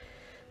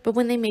 But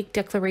when they make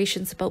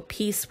declarations about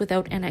peace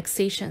without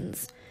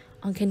annexations,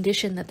 on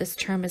condition that this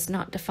term is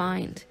not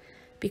defined,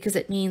 because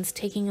it means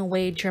taking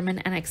away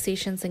German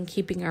annexations and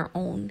keeping our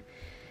own,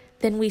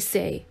 then we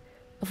say,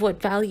 Of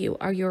what value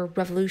are your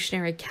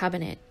revolutionary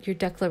cabinet, your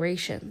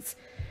declarations,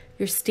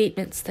 your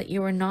statements that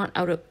you are not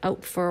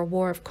out for a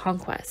war of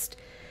conquest,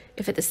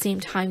 if at the same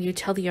time you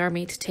tell the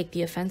army to take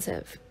the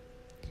offensive?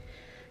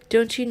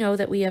 Don't you know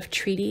that we have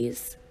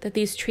treaties, that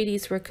these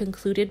treaties were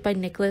concluded by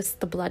Nicholas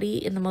the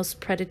Bloody in the most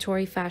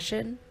predatory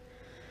fashion?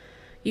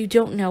 You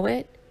don't know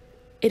it?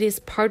 It is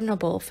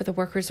pardonable for the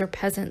workers or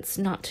peasants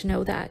not to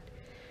know that.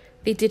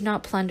 They did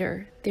not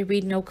plunder, they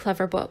read no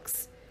clever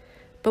books.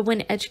 But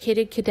when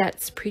educated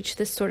cadets preach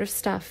this sort of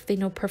stuff, they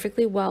know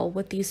perfectly well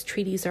what these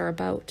treaties are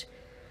about.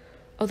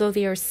 Although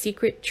they are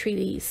secret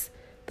treaties,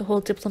 the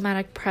whole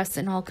diplomatic press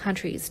in all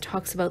countries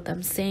talks about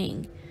them,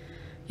 saying,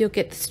 you'll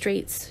get the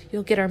Straits,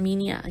 you'll get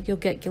Armenia, you'll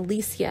get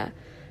Galicia,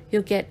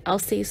 you'll get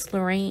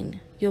Alsace-Lorraine,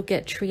 you'll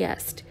get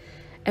Trieste,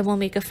 and we'll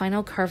make a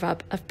final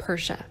carve-up of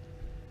Persia.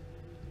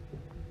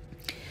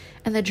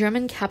 And the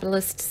German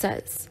capitalist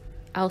says,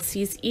 I'll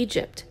seize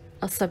Egypt,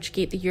 I'll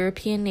subjugate the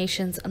European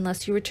nations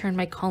unless you return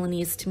my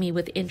colonies to me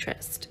with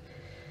interest.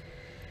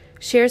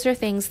 Shares are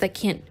things that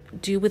can't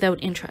do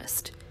without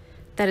interest.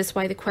 That is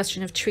why the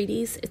question of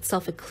treaties,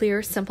 itself a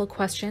clear, simple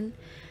question,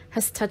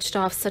 has touched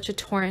off such a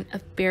torrent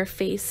of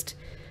barefaced,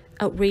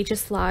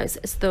 outrageous lies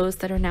as those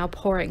that are now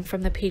pouring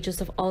from the pages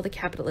of all the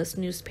capitalist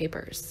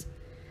newspapers.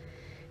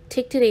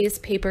 Take today's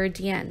paper,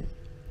 Dien.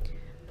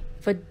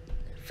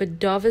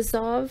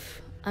 Vodovizov,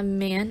 a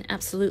man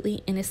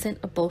absolutely innocent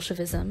of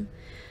Bolshevism,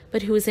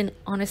 but who is an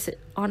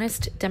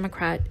honest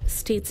Democrat,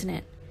 states in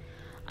it,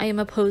 I am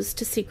opposed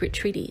to secret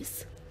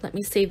treaties. Let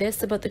me say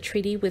this about the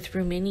treaty with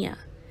Romania.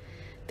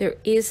 There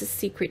is a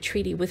secret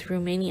treaty with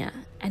Romania,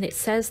 and it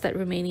says that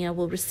Romania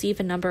will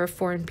receive a number of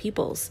foreign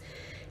peoples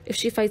if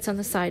she fights on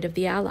the side of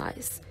the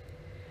Allies.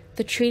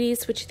 The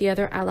treaties which the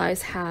other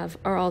Allies have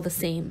are all the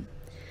same.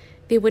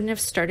 They wouldn't have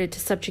started to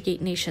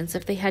subjugate nations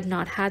if they had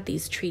not had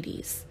these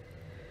treaties.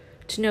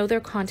 To know their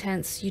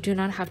contents, you do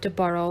not have to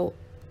borrow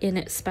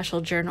in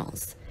special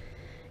journals.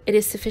 It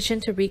is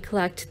sufficient to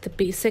recollect the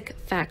basic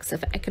facts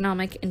of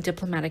economic and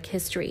diplomatic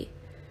history.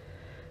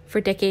 For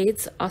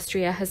decades,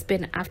 Austria has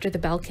been after the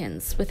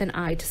Balkans with an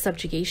eye to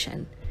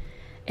subjugation,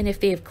 and if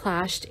they have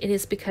clashed, it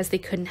is because they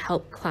couldn't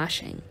help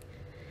clashing.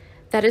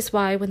 That is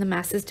why when the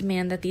masses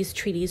demand that these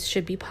treaties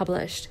should be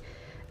published,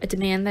 a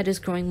demand that is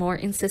growing more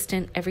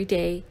insistent every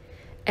day,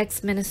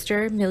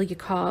 ex-minister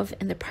Milyukov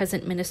and the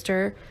present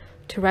minister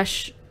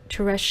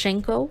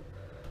Tereshchenko,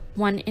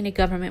 one in a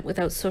government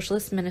without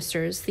socialist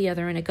ministers, the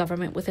other in a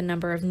government with a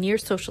number of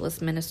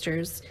near-socialist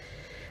ministers,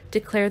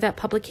 declare that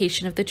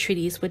publication of the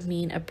treaties would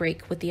mean a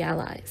break with the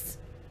Allies.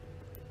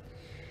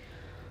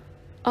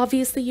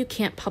 Obviously, you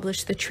can't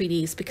publish the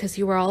treaties because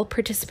you are all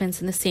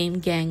participants in the same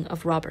gang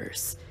of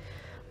robbers.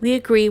 We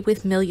agree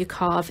with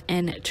Milyukov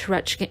and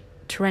Tereshchenko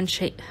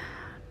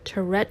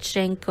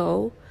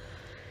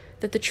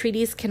that the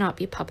treaties cannot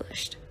be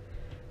published.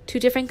 Two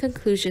different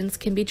conclusions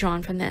can be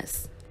drawn from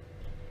this.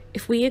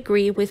 If we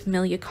agree with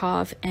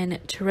Milyukov and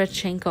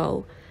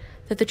Tereshchenko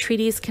that the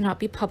treaties cannot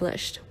be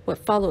published,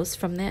 what follows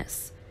from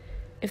this?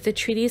 If the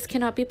treaties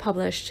cannot be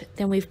published,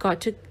 then we've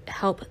got to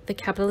help the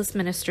capitalist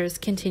ministers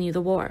continue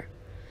the war.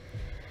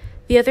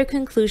 The other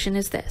conclusion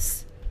is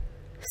this.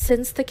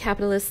 Since the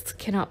capitalists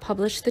cannot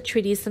publish the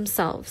treaties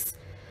themselves,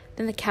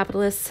 then the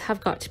capitalists have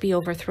got to be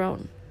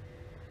overthrown.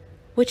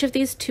 Which of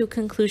these two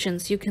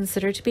conclusions you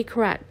consider to be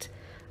correct,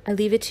 I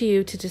leave it to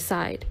you to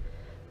decide,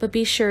 but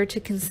be sure to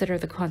consider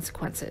the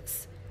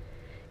consequences.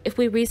 If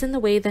we reason the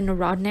way the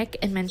Narodnik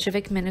and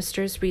Menshevik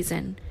ministers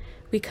reason,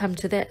 we come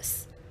to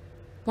this.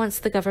 Once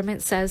the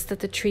government says that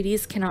the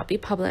treaties cannot be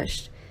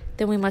published,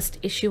 then we must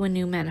issue a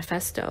new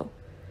manifesto.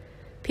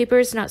 Paper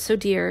is not so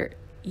dear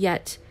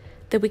yet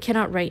that we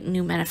cannot write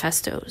new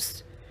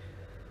manifestos.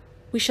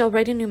 We shall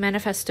write a new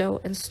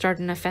manifesto and start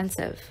an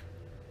offensive.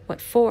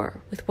 What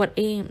for? With what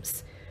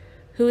aims?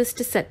 Who is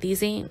to set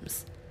these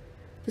aims?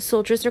 The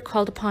soldiers are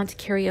called upon to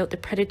carry out the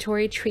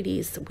predatory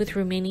treaties with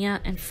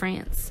Romania and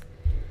France.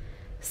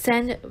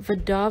 Send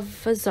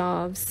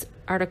Vodovizov's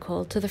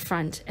article to the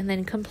front and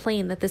then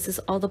complain that this is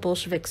all the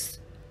Bolsheviks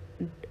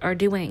are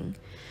doing,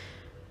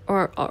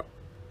 or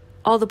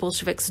all the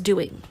Bolsheviks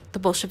doing. The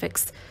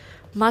Bolsheviks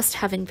must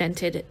have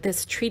invented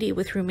this treaty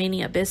with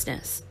Romania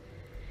business.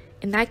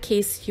 In that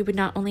case, you would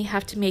not only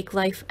have to make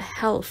life a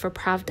hell for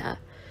Pravda,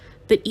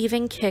 but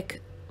even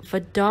kick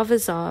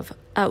Vodovizov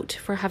out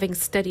for having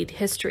studied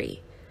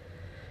history.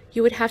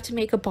 You would have to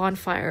make a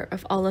bonfire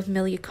of all of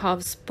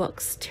Milyukov's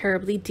books,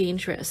 terribly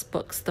dangerous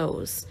books,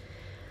 those.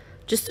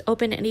 Just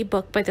open any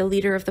book by the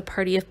leader of the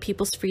Party of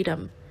People's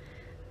Freedom,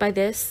 by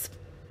this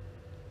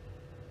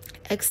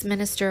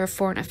ex-minister of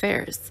Foreign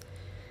Affairs.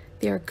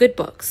 They are good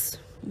books.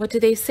 What do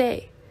they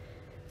say?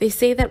 They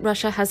say that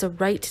Russia has a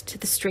right to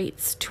the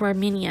Straits, to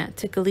Armenia,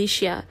 to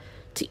Galicia,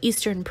 to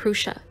Eastern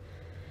Prussia.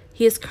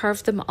 He has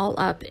carved them all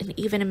up and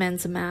even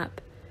amends a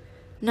map.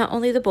 Not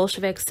only the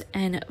Bolsheviks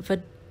and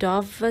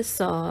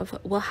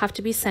Vodovizov will have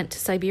to be sent to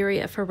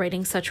Siberia for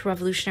writing such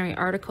revolutionary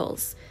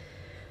articles,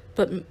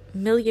 but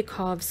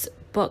Milyukov's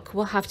book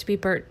will have to be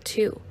burnt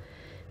too,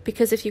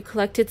 because if you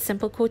collected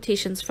simple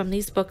quotations from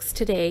these books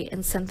today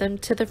and sent them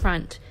to the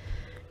front,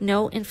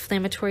 No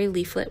inflammatory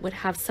leaflet would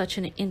have such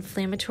an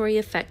inflammatory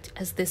effect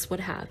as this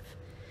would have.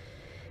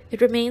 It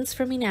remains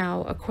for me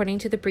now, according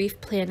to the brief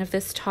plan of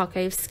this talk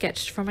I have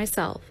sketched for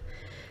myself,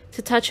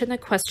 to touch on the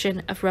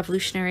question of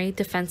revolutionary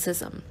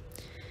defensism.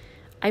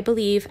 I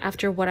believe,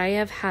 after what I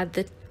have had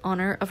the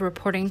honor of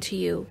reporting to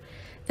you,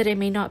 that I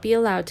may not be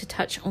allowed to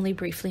touch only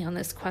briefly on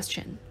this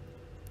question.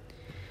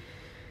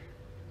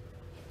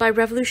 By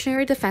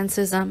revolutionary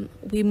defensism,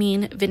 we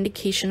mean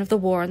vindication of the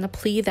war on the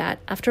plea that,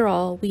 after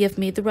all, we have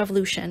made the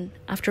revolution.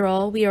 After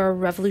all, we are a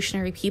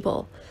revolutionary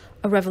people,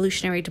 a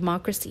revolutionary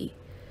democracy.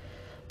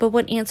 But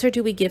what answer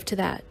do we give to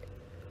that?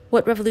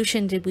 What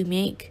revolution did we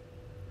make?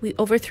 We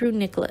overthrew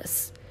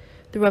Nicholas.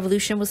 The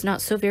revolution was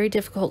not so very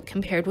difficult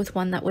compared with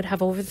one that would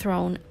have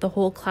overthrown the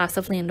whole class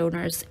of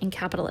landowners and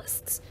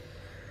capitalists.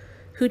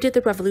 Who did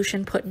the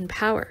revolution put in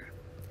power?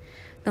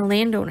 The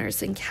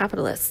landowners and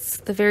capitalists,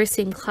 the very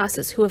same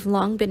classes who have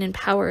long been in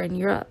power in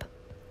Europe.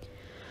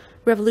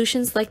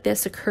 Revolutions like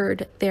this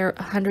occurred there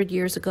 100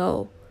 years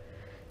ago.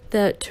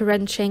 The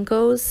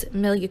Terechenkos,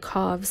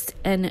 Milyukovs,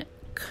 and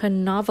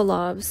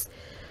Konovalovs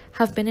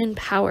have been in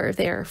power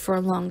there for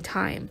a long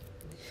time.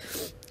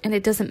 And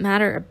it doesn't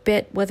matter a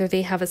bit whether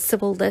they have a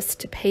civil list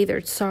to pay their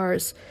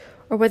tsars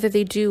or whether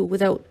they do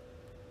without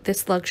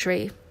this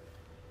luxury.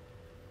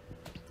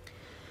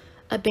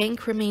 A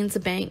bank remains a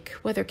bank,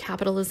 whether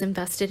capital is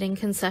invested in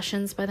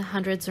concessions by the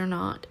hundreds or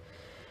not.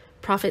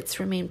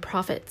 Profits remain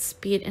profits,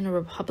 be it in a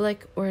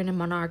republic or in a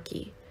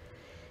monarchy.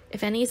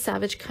 If any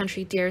savage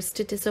country dares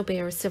to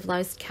disobey our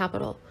civilized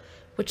capital,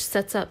 which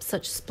sets up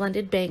such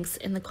splendid banks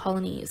in the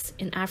colonies,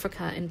 in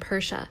Africa and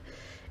Persia,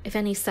 if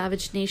any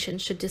savage nation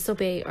should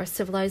disobey our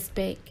civilized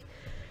bank,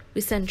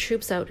 we send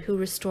troops out who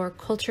restore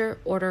culture,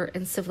 order,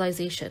 and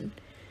civilization,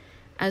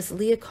 as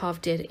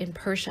Lyakov did in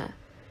Persia,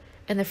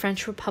 and the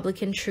French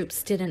Republican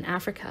troops did in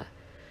Africa,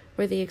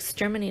 where they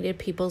exterminated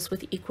peoples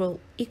with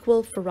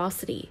equal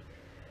ferocity.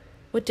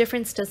 What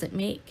difference does it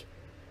make?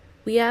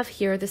 We have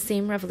here the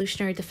same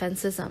revolutionary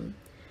defensism,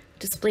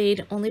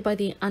 displayed only by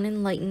the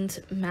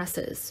unenlightened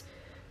masses,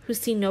 who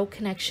see no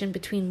connection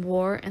between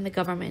war and the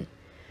government,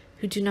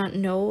 who do not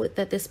know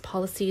that this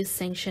policy is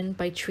sanctioned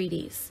by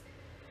treaties.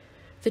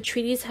 The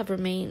treaties have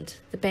remained,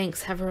 the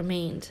banks have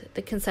remained,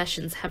 the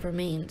concessions have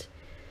remained.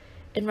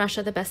 In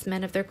Russia, the best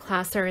men of their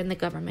class are in the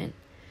government,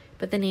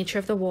 but the nature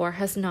of the war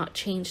has not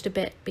changed a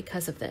bit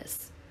because of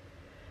this.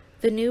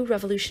 The new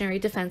revolutionary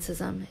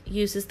defensism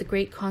uses the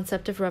great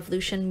concept of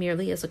revolution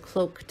merely as a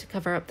cloak to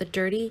cover up the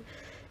dirty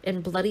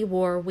and bloody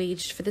war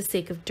waged for the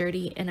sake of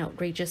dirty and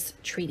outrageous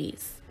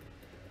treaties.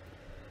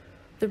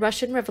 The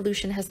Russian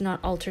Revolution has not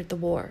altered the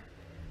war,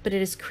 but it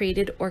has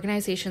created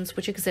organizations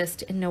which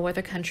exist in no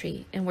other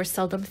country and were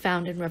seldom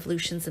found in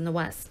revolutions in the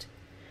West.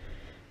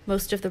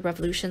 Most of the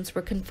revolutions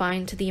were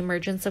confined to the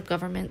emergence of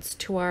governments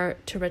to our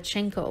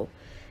Terechenko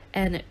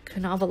and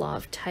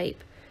Konovalov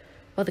type,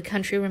 while the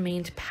country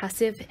remained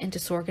passive and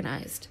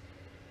disorganized.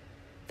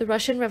 The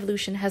Russian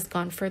Revolution has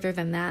gone further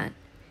than that.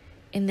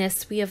 In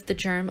this, we have the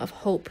germ of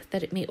hope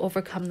that it may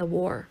overcome the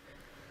war.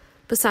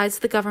 Besides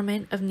the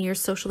government of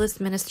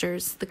near-socialist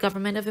ministers, the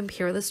government of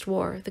imperialist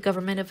war, the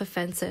government of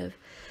offensive,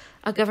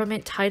 a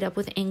government tied up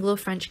with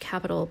Anglo-French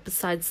capital,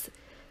 besides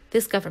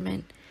this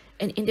government,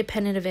 and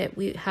independent of it,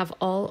 we have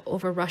all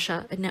over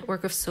Russia a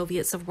network of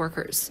Soviets of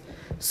workers,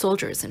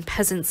 soldiers, and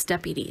peasants'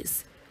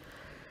 deputies.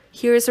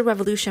 Here is a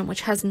revolution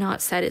which has not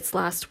said its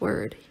last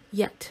word,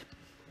 yet.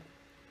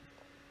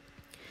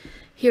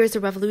 Here is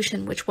a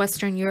revolution which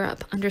Western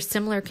Europe, under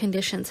similar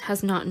conditions,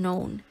 has not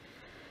known.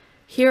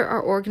 Here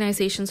are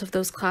organizations of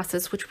those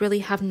classes which really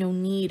have no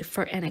need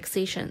for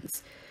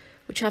annexations,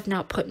 which have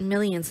not put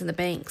millions in the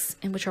banks,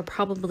 and which are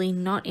probably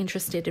not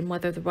interested in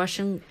whether the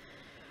Russian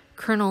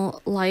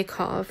Colonel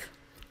Lyakov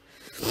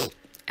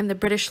and the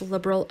British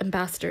Liberal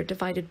ambassador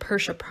divided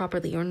Persia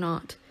properly or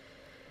not.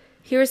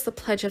 Here is the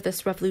pledge of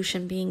this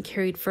revolution being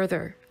carried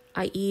further,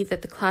 i.e.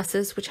 that the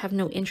classes which have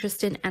no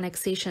interest in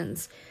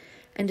annexations,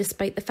 and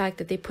despite the fact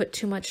that they put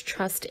too much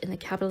trust in the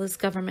capitalist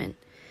government,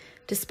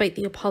 despite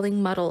the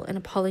appalling muddle and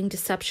appalling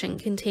deception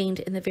contained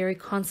in the very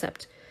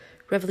concept,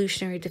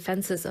 revolutionary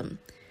defensism,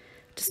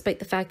 despite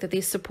the fact that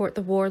they support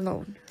the war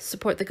loan,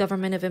 support the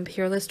government of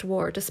imperialist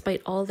war,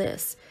 despite all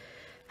this,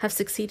 have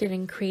succeeded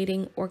in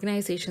creating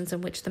organizations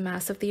in which the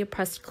mass of the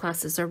oppressed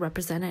classes are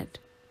represented.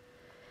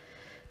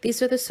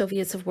 These are the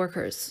Soviets of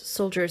workers,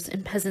 soldiers,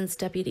 and peasants'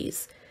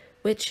 deputies,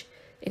 which,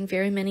 in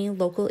very many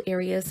local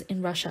areas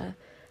in Russia,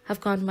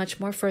 have gone much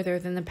more further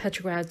than the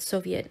Petrograd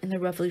Soviet in their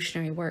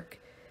revolutionary work.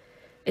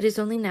 It is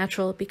only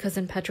natural because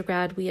in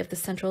Petrograd we have the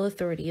central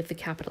authority of the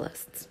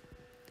capitalists.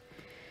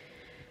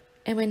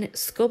 And when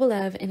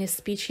Skobelev in his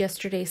speech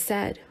yesterday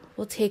said,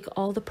 "We'll take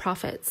all the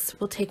profits,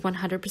 we'll take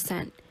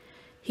 100%,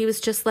 he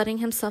was just letting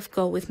himself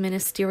go with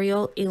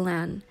ministerial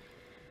elan.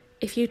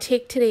 If you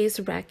take today's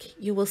rec,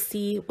 you will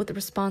see what the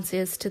response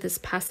is to this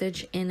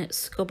passage in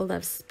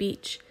Skobelev's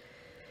speech.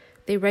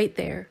 They write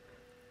there,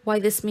 why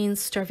this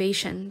means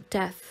starvation,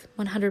 death,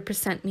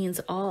 100%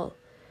 means all.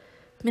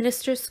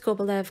 Minister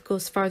Skobelev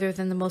goes farther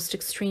than the most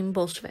extreme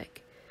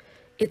Bolshevik.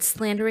 It's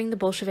slandering the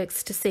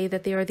Bolsheviks to say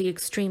that they are the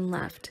extreme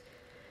left.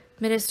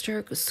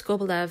 Minister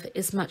Skobelev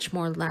is much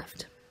more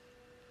left.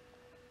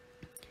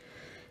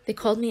 They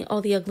called me all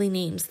the ugly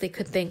names they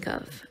could think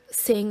of,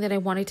 saying that I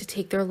wanted to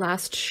take their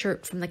last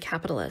shirt from the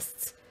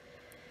capitalists.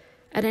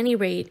 At any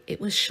rate,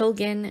 it was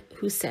Shulgin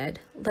who said,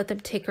 "Let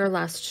them take our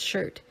last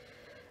shirt."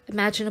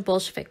 Imagine a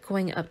Bolshevik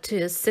going up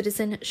to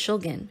citizen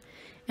Shulgin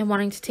and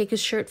wanting to take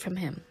his shirt from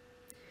him.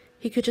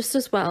 He could just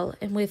as well,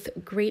 and with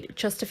great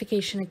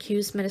justification,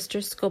 accuse Minister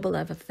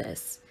Skobelev of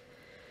this.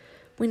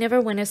 We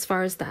never went as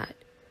far as that.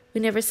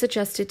 We never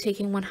suggested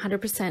taking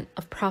 100%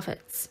 of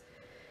profits.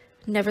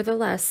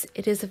 Nevertheless,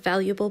 it is a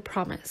valuable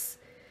promise.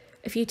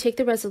 If you take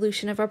the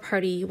resolution of our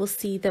party, you will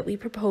see that we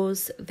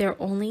propose there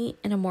only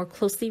in a more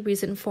closely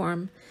reasoned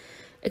form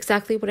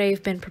exactly what I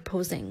have been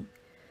proposing.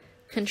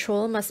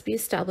 Control must be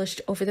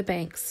established over the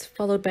banks,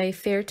 followed by a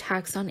fair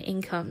tax on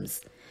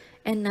incomes,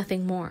 and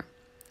nothing more.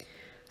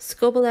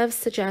 Skobelev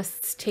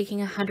suggests taking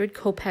 100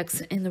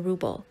 kopecks in the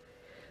ruble.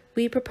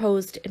 We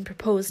proposed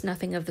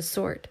nothing of the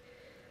sort.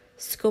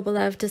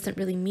 Skobelev doesn't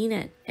really mean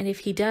it, and if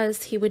he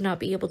does, he would not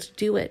be able to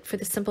do it for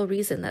the simple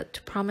reason that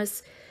to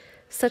promise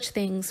such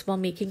things while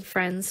making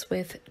friends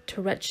with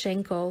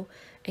Tereshchenko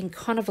and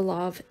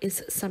Konovalov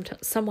is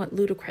somewhat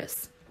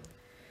ludicrous.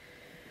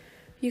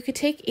 You could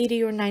take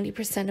 80 or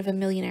 90% of a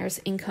millionaire's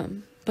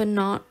income, but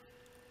not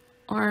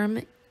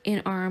arm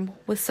in arm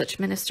with such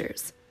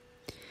ministers.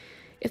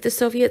 If the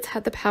Soviets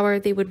had the power,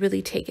 they would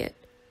really take it,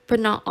 but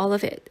not all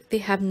of it. They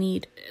have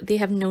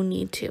no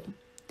need to.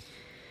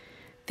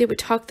 They would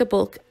take the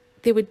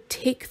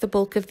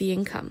bulk of the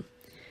income.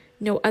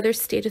 No other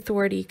state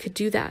authority could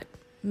do that.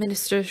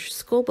 Minister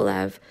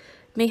Skobelev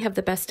may have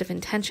the best of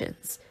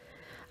intentions.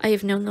 I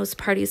have known those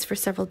parties for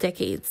several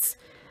decades.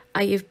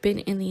 I have been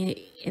in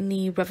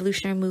the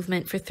revolutionary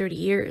movement for 30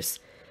 years.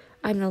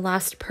 I'm the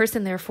last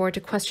person, therefore, to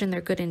question their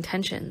good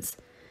intentions.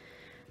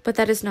 But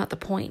that is not the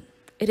point.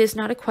 It is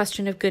not a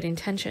question of good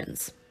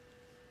intentions.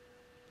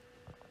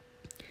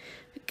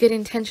 Good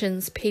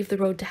intentions pave the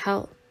road to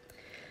hell.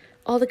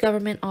 All the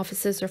government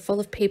offices are full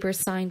of papers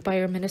signed by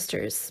our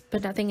ministers,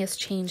 but nothing has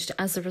changed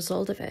as a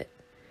result of it.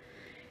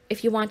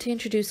 If you want to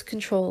introduce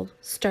control,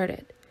 start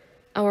it.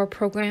 Our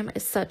program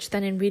is such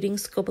that in reading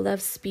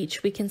Skobelev's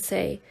speech, we can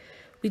say,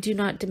 we do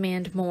not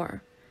demand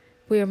more.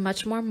 We are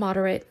much more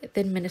moderate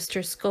than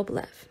Minister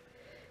Skobelev.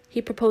 He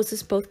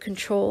proposes both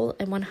control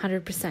and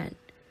 100%.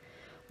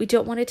 We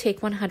don't want to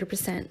take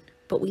 100%,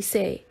 but we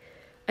say,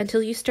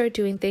 until you start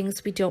doing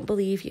things, we don't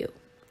believe you.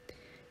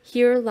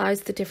 Here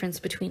lies the difference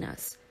between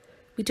us.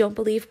 We don't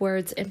believe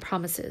words and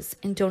promises,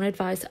 and don't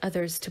advise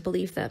others to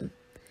believe them.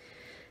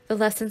 The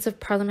lessons of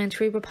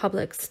parliamentary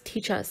republics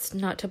teach us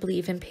not to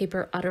believe in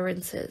paper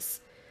utterances.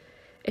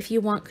 If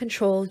you want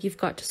control, you've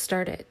got to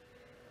start it.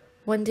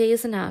 One day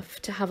is enough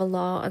to have a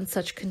law on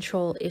such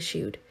control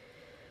issued.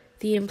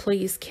 The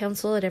employees'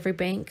 council at every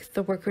bank,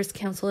 the workers'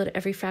 council at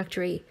every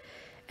factory,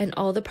 and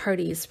all the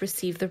parties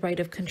receive the right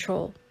of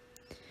control.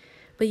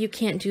 But you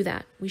can't do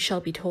that, we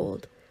shall be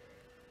told.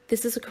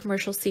 This is a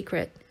commercial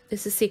secret.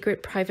 This is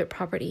secret private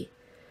property.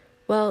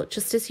 Well,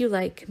 just as you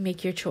like,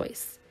 make your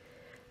choice.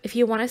 If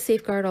you want to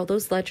safeguard all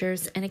those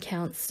ledgers and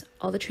accounts,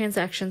 all the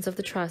transactions of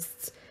the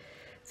trusts,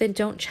 then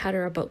don't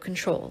chatter about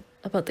control,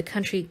 about the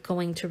country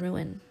going to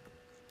ruin.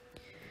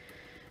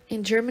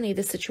 In Germany,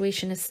 the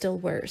situation is still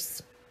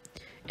worse.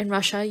 In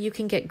Russia, you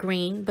can get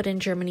grain, but in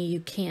Germany, you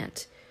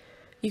can't.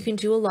 You can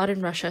do a lot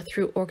in Russia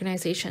through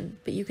organization,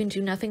 but you can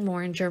do nothing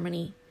more in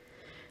Germany.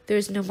 There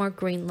is no more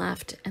grain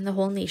left, and the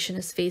whole nation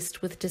is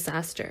faced with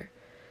disaster.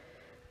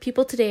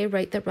 People today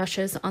write that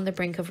Russia is on the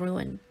brink of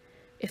ruin.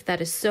 If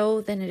that is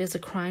so, then it is a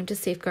crime to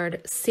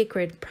safeguard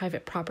sacred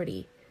private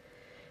property.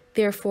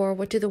 Therefore,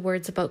 what do the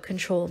words about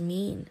control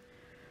mean?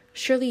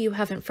 Surely you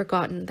haven't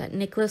forgotten that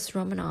Nicholas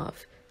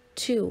Romanov,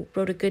 too,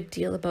 wrote a good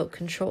deal about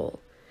control.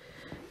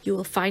 You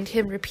will find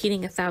him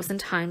repeating 1,000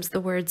 times the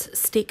words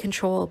state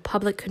control,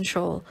 public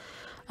control,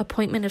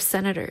 appointment of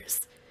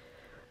senators.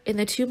 In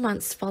the 2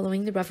 months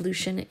following the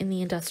revolution,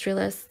 the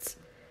industrialists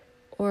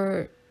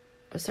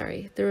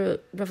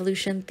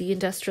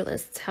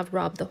have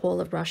robbed the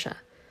whole of Russia.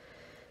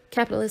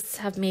 Capitalists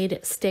have made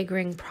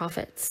staggering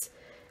profits.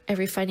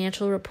 Every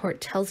financial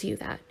report tells you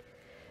that.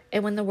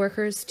 And when the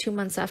workers 2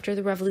 months after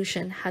the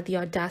revolution had the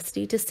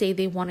audacity to say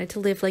they wanted to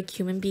live like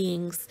human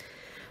beings,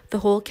 the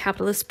whole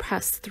capitalist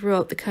press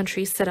throughout the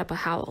country set up a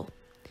howl.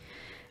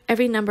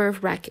 Every number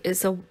of wreck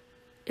is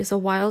a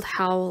wild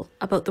howl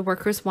about the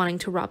workers wanting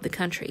to rob the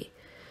country.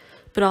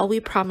 But all we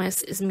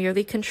promise is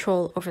merely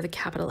control over the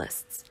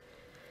capitalists.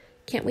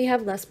 Can't we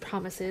have less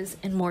promises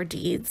and more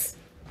deeds?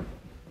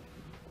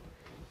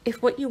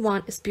 If what you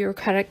want is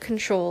bureaucratic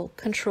control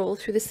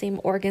through the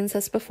same organs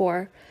as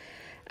before,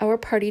 our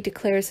party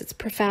declares its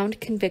profound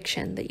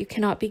conviction that you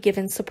cannot be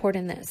given support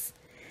in this,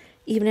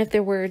 even if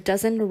there were a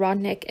dozen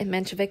Narodnik and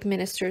Menshevik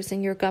ministers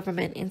in your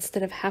government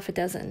instead of half a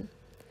dozen.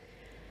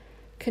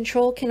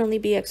 Control can only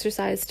be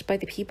exercised by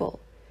the people.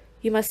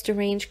 You must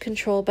arrange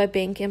control by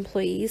bank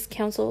employees'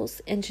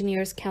 councils,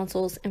 engineers'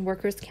 councils, and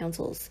workers'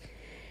 councils,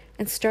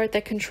 and start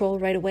that control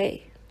right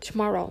away,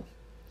 tomorrow.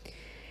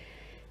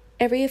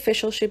 Every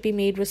official should be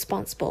made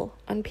responsible,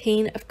 on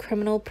pain of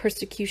criminal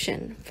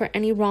persecution, for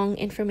any wrong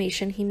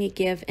information he may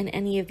give in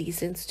any of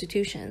these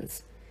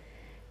institutions.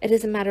 It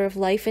is a matter of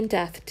life and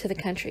death to the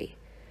country.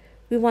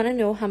 We want to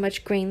know how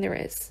much grain there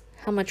is,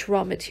 how much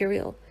raw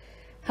material,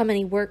 how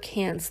many work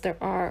hands there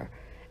are,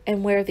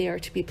 and where they are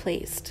to be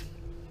placed.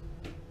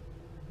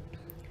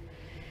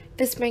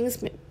 This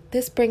brings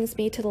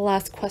me to the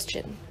last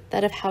question,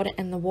 that of how to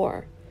end the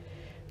war.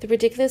 The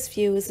ridiculous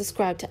view is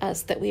ascribed to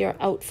us that we are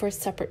out for a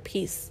separate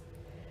peace.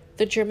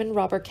 The German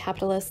robber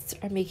capitalists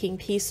are making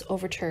peace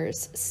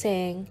overtures,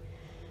 saying,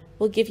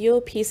 "We'll give you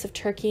a piece of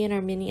Turkey and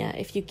Armenia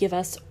if you give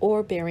us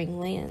ore-bearing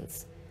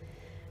lands."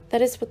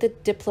 That is what the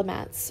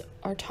diplomats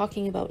are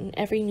talking about in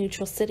every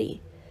neutral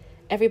city.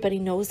 Everybody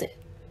knows it.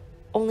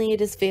 Only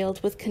it is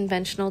veiled with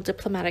conventional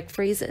diplomatic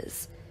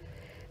phrases.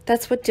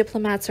 That's what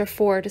diplomats are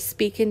for, to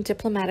speak in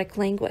diplomatic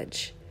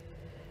language.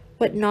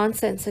 What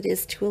nonsense it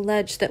is to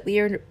allege that we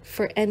are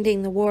for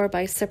ending the war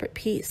by separate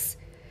peace.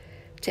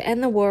 To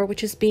end the war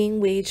which is being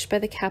waged by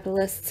the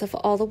capitalists of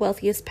all the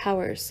wealthiest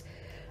powers,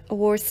 a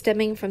war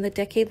stemming from the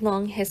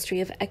decade-long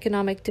history of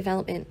economic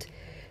development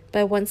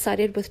by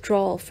one-sided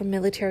withdrawal from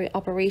military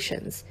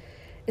operations,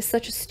 is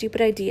such a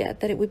stupid idea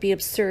that it would be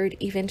absurd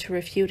even to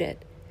refute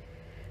it.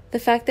 The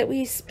fact that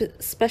we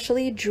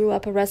specially drew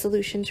up a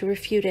resolution to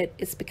refute it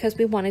is because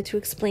we wanted to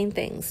explain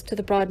things to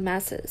the broad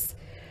masses,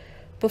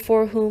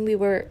 before whom we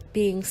were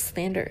being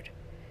slandered.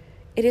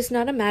 It is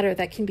not a matter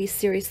that can be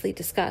seriously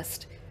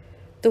discussed.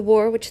 The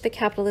war which the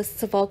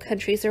capitalists of all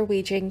countries are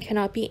waging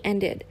cannot be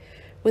ended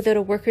without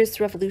a workers'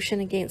 revolution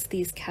against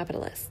these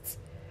capitalists.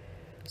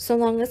 So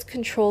long as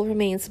control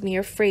remains a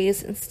mere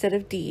phrase instead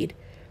of deed,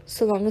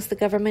 so long as the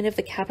government of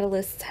the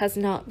capitalists has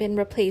not been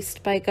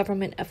replaced by a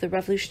government of the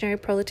revolutionary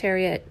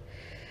proletariat,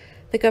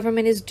 the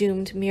government is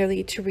doomed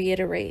merely to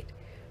reiterate,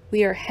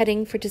 "We are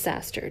heading for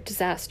disaster,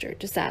 disaster,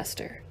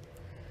 disaster."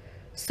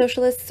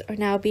 Socialists are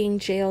now being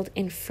jailed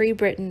in Free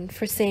Britain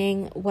for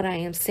saying what I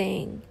am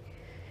saying.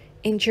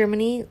 In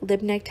Germany,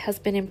 Liebknecht has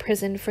been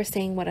imprisoned for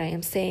saying what I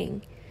am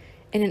saying.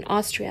 And in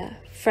Austria,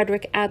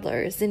 Friedrich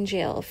Adler is in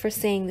jail for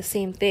saying the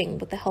same thing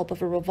with the help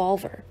of a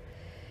revolver.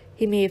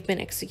 He may have been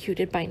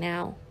executed by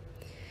now.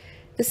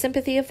 The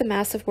sympathy of the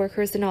mass of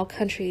workers in all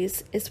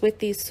countries is with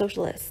these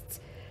socialists,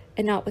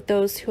 and not with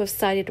those who have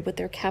sided with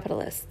their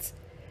capitalists.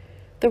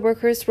 The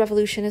workers'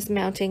 revolution is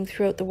mounting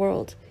throughout the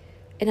world.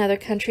 In other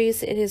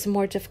countries, it is a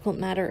more difficult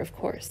matter, of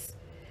course.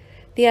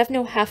 They have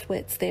no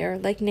half-wits there,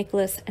 like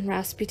Nicholas and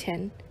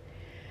Rasputin.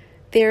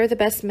 There, the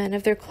best men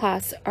of their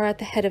class are at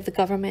the head of the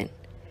government.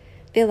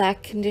 They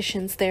lack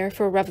conditions there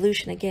for a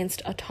revolution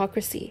against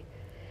autocracy.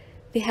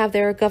 They have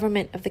there a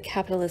government of the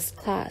capitalist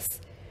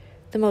class.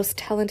 The most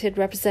talented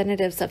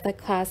representatives of that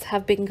class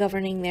have been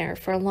governing there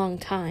for a long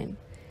time.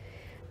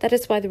 That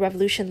is why the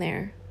revolution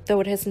there, though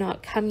it has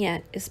not come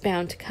yet, is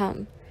bound to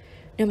come,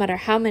 no matter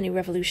how many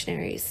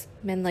revolutionaries,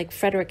 men like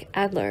Friedrich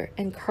Adler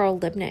and Karl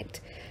Liebknecht,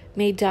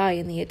 may die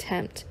in the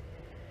attempt.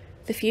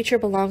 The future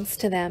belongs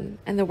to them,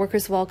 and the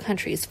workers of all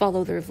countries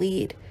follow their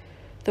lead.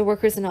 The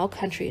workers in all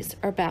countries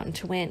are bound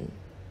to win.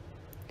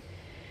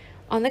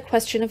 On the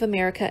question of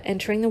America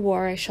entering the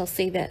war, I shall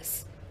say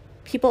this.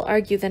 People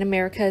argue that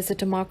America is a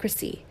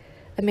democracy.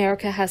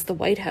 America has the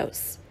White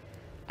House.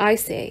 I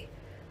say,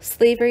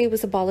 slavery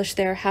was abolished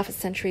there half a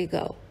century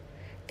ago.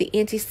 The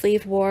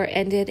anti-slave war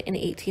ended in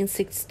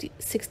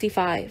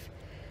 1865.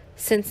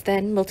 Since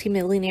then,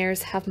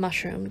 multimillionaires have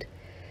mushroomed.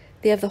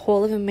 They have the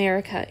whole of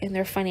America in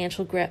their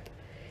financial grip.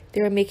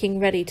 They are making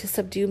ready to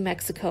subdue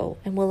Mexico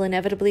and will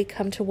inevitably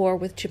come to war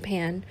with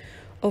Japan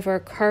over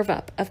a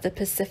carve-up of the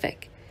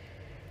Pacific.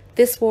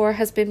 This war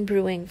has been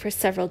brewing for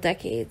several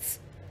decades.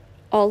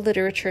 All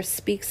literature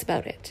speaks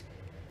about it.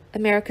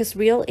 America's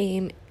real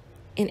aim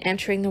in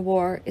entering the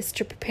war is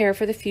to prepare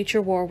for the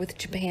future war with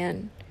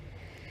Japan.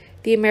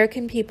 The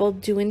American people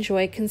do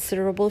enjoy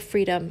considerable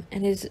freedom,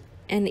 and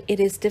it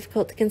is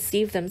difficult to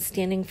conceive them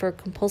standing for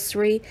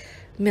compulsory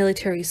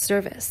military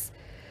service,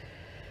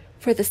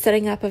 for the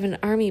setting up of an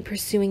army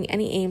pursuing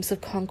any aims of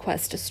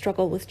conquest to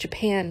struggle with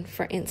Japan,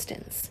 for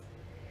instance.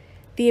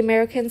 The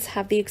Americans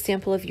have the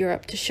example of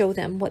Europe to show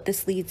them what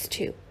this leads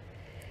to.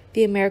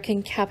 The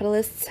American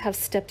capitalists have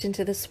stepped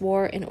into this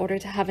war in order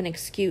to have an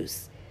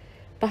excuse,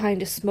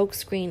 behind a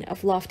smokescreen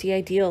of lofty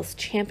ideals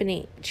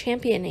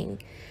championing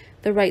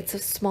the rights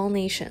of small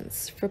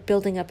nations, for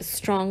building up a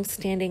strong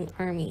standing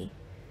army.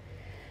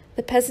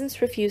 The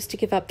peasants refuse to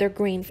give up their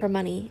grain for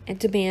money and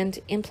demand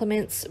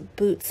implements,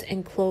 boots,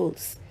 and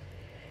clothes.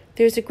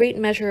 There is a great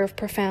measure of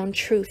profound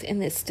truth in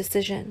this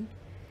decision.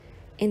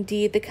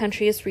 Indeed, the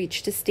country has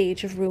reached a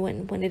stage of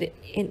ruin when it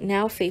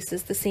now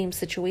faces the same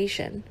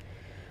situation,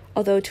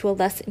 although to a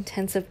less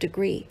intensive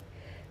degree,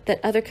 that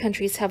other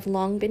countries have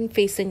long been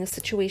facing a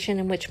situation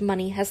in which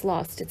money has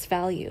lost its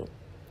value.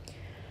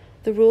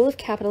 The rule of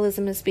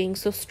capitalism is being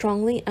so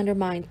strongly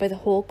undermined by the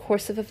whole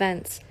course of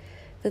events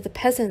that the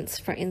peasants,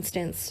 for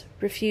instance,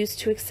 refuse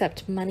to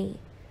accept money.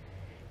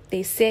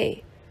 They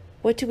say,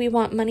 "What do we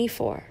want money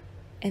for?"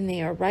 And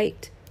they are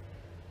right.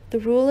 The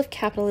rule of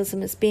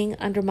capitalism is being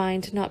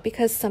undermined not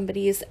because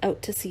somebody is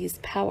out to seize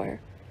power.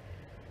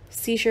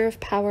 Seizure of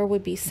power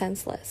would be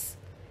senseless.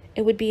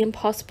 It would be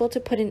impossible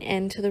to put an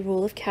end to the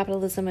rule of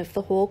capitalism if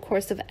the whole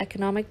course of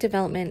economic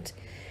development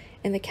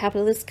in the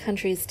capitalist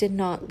countries did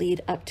not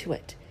lead up to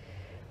it.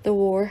 The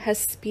war has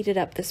speeded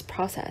up this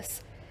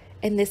process,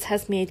 and this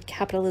has made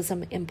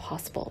capitalism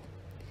impossible.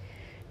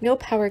 No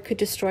power could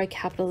destroy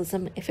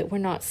capitalism if it were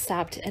not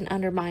sapped and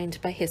undermined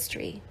by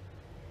history.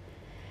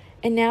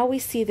 And now we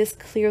see this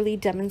clearly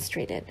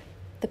demonstrated.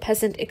 The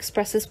peasant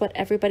expresses what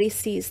everybody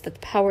sees, that the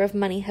power of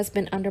money has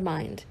been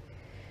undermined.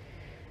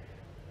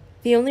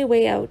 The only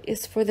way out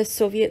is for the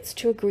Soviets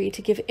to agree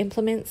to give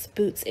implements,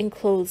 boots, and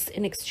clothes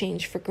in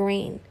exchange for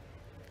grain.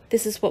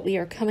 This is what we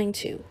are coming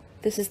to.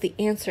 This is the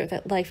answer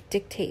that life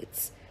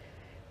dictates.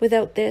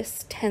 Without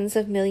this, tens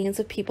of millions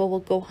of people will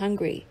go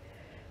hungry,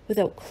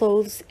 without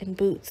clothes and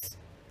boots.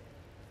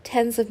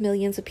 Tens of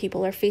millions of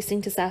people are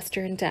facing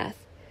disaster and death.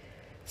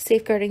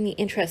 Safeguarding the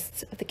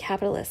interests of the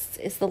capitalists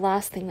is the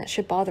last thing that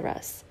should bother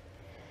us.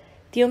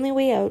 The only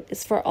way out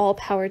is for all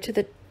power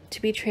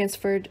to be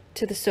transferred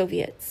to the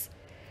Soviets,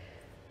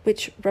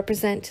 which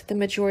represent the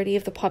majority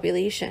of the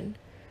population.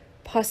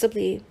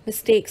 Possibly,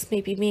 mistakes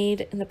may be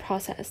made in the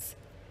process.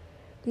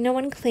 No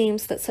one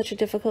claims that such a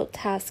difficult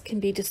task can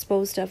be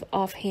disposed of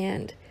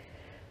offhand.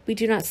 We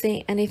do not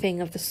say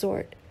anything of the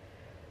sort.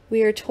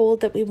 We are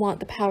told that we want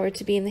the power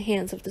to be in the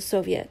hands of the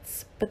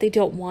Soviets, but they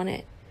don't want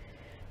it.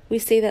 We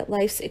say that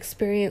life's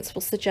experience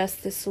will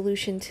suggest this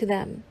solution to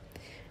them,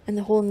 and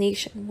the whole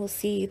nation will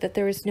see that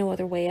there is no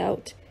other way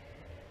out.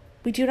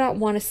 We do not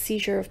want a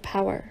seizure of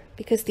power,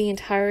 because the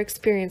entire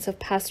experience of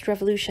past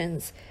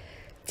revolutions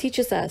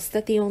teaches us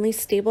that the only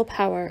stable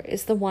power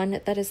is the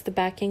one that is the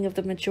backing of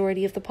the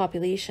majority of the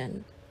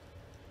population.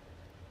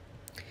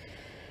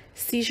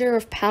 Seizure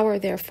of power,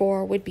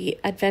 therefore, would be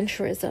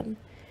adventurism,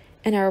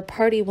 and our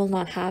party will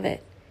not have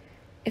it.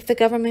 If the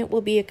government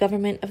will be a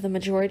government of the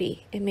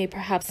majority, it may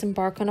perhaps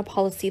embark on a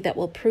policy that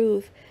will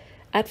prove,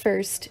 at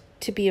first,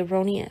 to be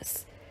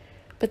erroneous.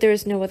 But there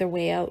is no other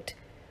way out.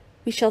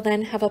 We shall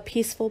then have a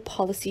peaceful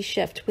policy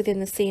shift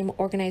within the same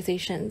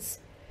organizations.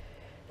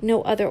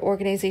 No other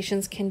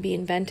organizations can be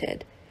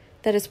invented.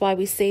 That is why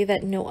we say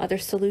that no other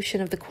solution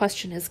of the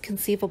question is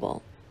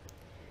conceivable.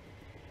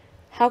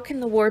 How can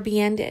the war be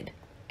ended?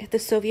 If the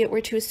Soviet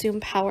were to assume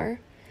power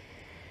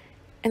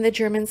and the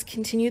Germans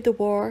continued the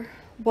war,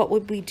 what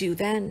would we do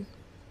then?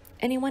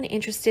 Anyone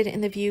interested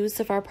in the views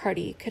of our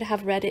party could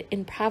have read it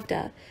in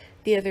Pravda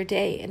the other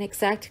day, an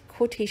exact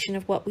quotation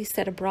of what we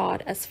said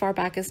abroad as far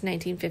back as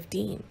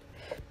 1915.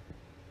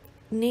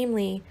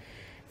 Namely,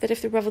 that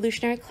if the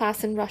revolutionary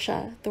class in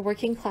Russia, the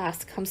working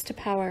class, comes to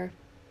power,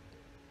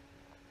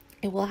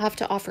 it will have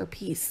to offer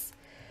peace.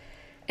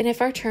 And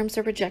if our terms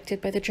are rejected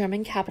by the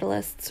German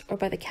capitalists or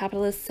by the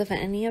capitalists of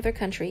any other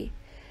country,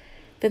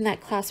 then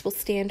that class will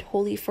stand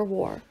wholly for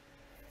war.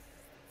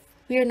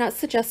 We are not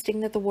suggesting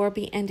that the war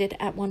be ended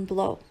at one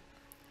blow.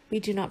 We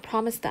do not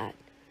promise that.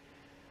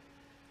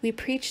 We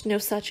preach no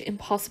such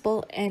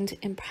impossible and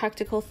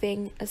impractical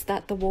thing as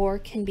that the war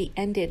can be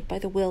ended by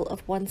the will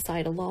of one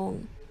side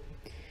alone.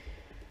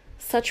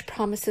 Such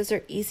promises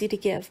are easy to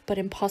give, but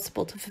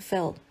impossible to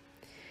fulfill.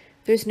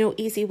 There's no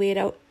easy way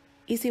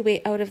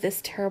out of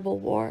this terrible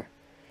war.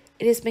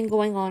 It has been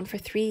going on for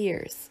 3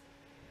 years.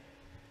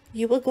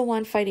 You will go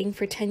on fighting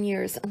for 10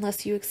 years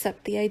unless you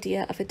accept the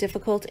idea of a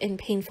difficult and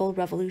painful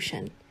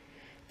revolution.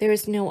 There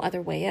is no other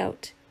way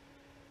out.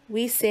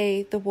 We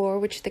say the war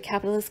which the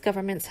capitalist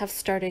governments have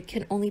started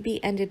can only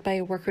be ended by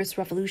a workers'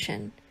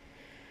 revolution.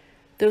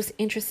 Those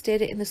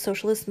interested in the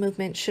socialist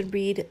movement should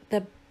read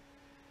the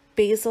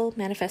Basel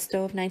Manifesto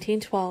of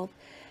 1912,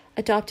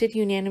 adopted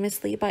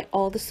unanimously by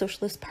all the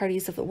socialist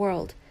parties of the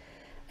world,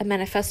 a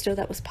manifesto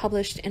that was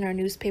published in our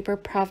newspaper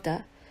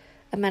Pravda,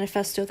 a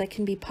manifesto that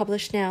can be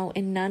published now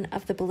in none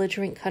of the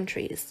belligerent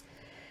countries,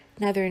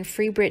 neither in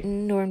Free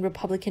Britain nor in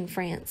Republican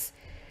France,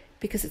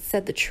 because it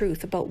said the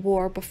truth about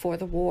war before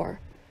the war.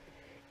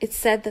 It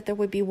said that there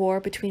would be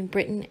war between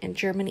Britain and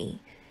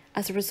Germany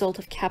as a result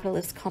of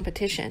capitalist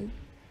competition.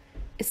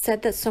 It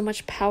said that so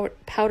much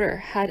powder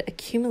had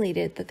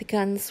accumulated that the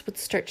guns would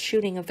start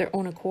shooting of their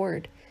own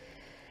accord.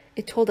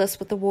 It told us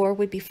what the war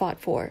would be fought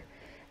for,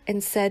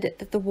 and said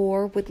that the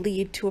war would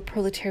lead to a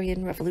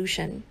proletarian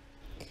revolution.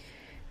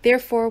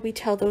 Therefore, we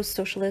tell those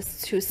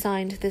socialists who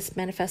signed this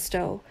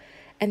manifesto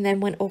and then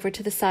went over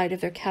to the side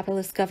of their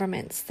capitalist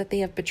governments that they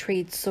have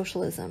betrayed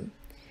socialism.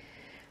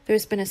 There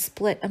has been a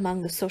split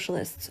among the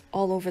socialists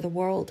all over the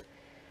world.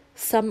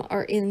 Some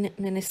are in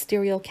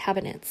ministerial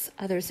cabinets,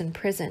 others in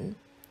prison.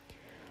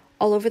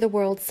 All over the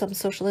world, some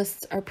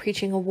socialists are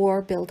preaching a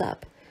war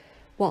build-up,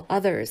 while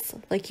others,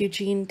 like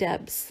Eugene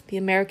Debs, the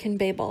American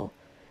Babel,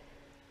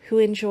 who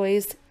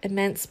enjoys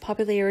immense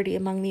popularity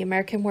among the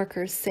American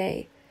workers,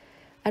 say,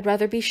 "I'd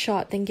rather be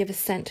shot than give a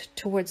cent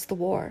towards the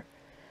war.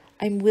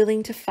 I'm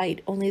willing to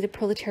fight only the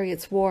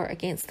proletariat's war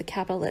against the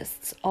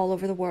capitalists all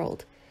over the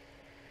world."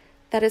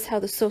 That is how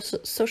the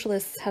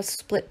socialists have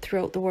split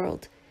throughout the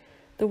world.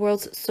 The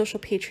world's social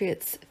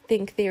patriots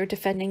think they are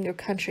defending their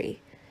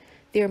country.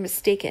 They are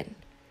mistaken.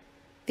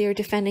 They are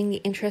defending the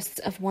interests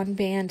of one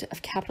band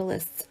of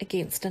capitalists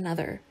against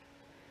another.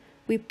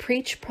 We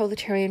preach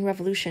proletarian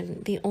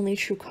revolution, the only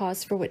true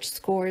cause for which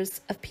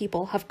scores of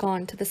people have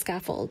gone to the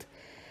scaffold,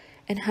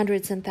 and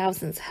hundreds and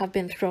thousands have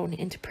been thrown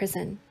into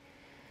prison.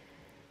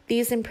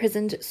 These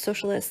imprisoned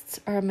socialists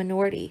are a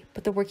minority,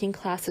 but the working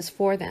class is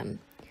for them.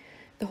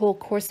 The whole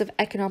course of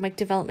economic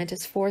development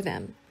is for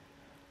them.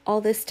 All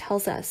this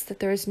tells us that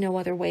there is no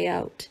other way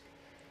out.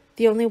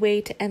 The only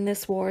way to end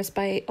this war is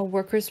by a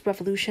workers'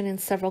 revolution in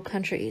several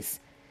countries.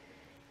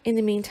 In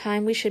the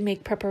meantime, we should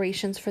make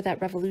preparations for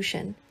that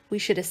revolution. We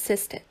should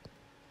assist it.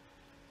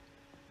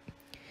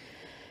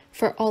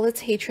 For all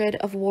its hatred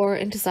of war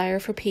and desire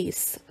for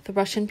peace, the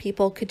Russian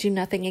people could do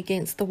nothing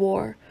against the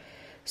war,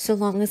 so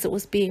long as it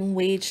was being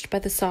waged by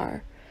the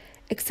Tsar,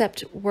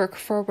 except work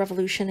for a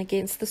revolution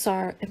against the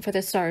Tsar and for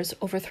the Tsar's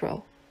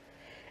overthrow.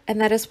 And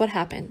that is what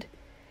happened.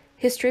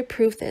 History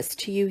proved this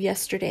to you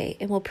yesterday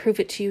and will prove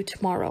it to you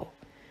tomorrow.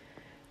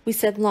 We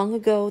said long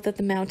ago that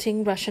the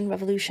mounting Russian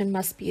Revolution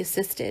must be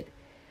assisted.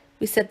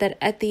 We said that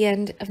at the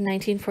end of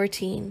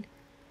 1914,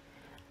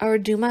 our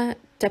Duma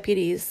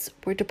deputies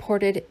were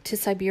deported to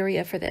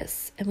Siberia for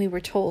this, and we were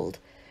told,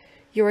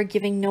 "You are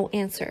giving no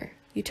answer.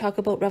 You talk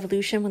about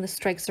revolution when the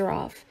strikes are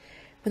off,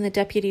 when the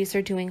deputies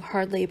are doing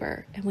hard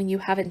labor, and when you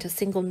haven't a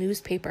single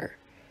newspaper."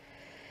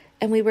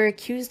 And we were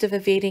accused of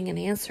evading an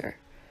answer.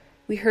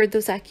 We heard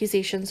those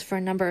accusations for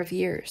a number of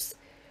years.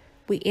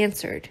 We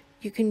answered,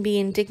 "You can be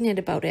indignant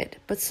about it,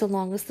 but so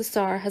long as the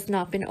Tsar has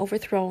not been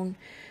overthrown,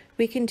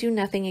 we can do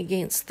nothing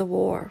against the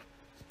war."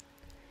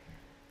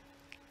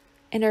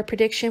 And our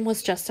prediction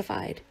was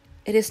justified.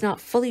 It is not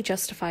fully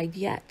justified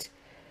yet,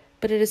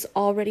 but it has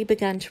already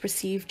begun to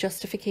receive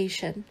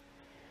justification.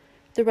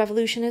 The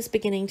revolution is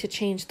beginning to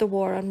change the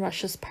war on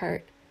Russia's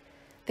part.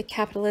 The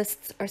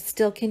capitalists are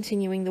still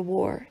continuing the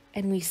war,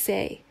 and we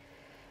say,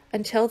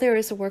 until there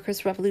is a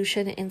workers'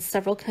 revolution in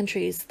several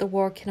countries, the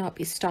war cannot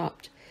be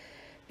stopped,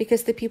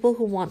 because the people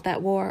who want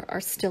that war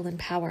are still in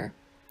power.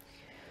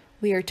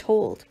 We are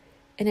told,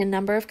 in a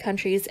number of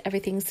countries,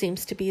 everything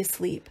seems to be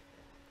asleep.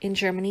 In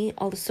Germany,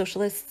 all the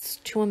socialists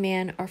to a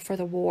man are for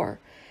the war,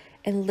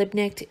 and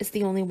Liebknecht is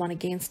the only one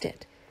against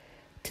it.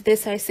 To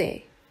this I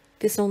say,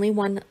 this only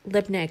one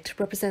Liebknecht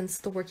represents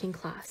the working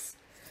class.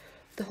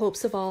 The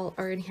hopes of all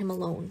are in him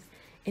alone,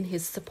 in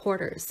his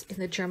supporters, in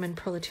the German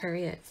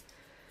proletariat.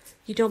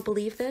 You don't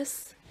believe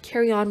this?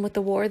 Carry on with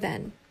the war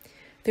then.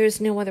 There is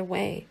no other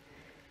way.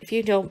 If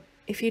you don't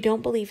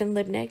believe in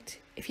Liebknecht,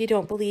 if you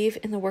don't believe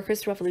in the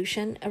workers'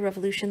 revolution, a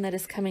revolution that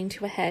is coming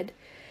to a head,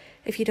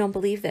 if you don't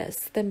believe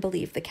this, then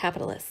believe the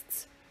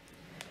capitalists.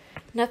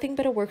 Nothing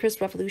but a workers'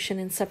 revolution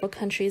in several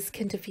countries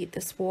can defeat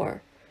this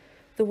war.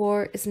 The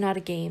war is not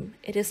a game.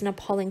 It is an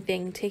appalling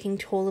thing taking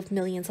toll of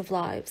millions of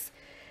lives,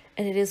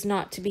 and it is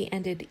not to be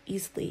ended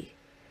easily.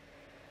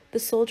 The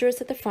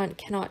soldiers at the front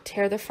cannot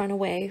tear the front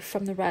away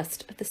from the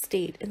rest of the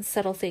state and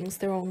settle things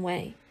their own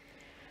way.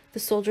 The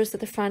soldiers at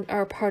the front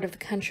are a part of the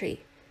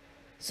country.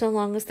 So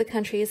long as the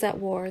country is at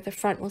war, the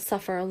front will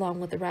suffer along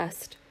with the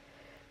rest.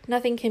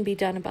 Nothing can be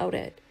done about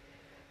it.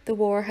 The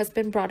war has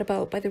been brought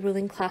about by the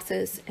ruling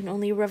classes, and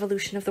only a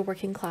revolution of the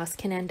working class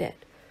can end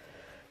it.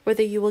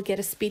 Whether you will get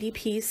a speedy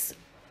peace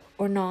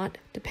or not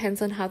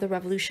depends on how the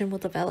revolution will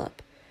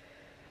develop.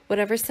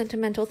 Whatever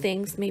sentimental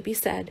things may be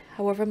said,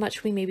 however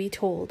much we may be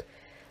told,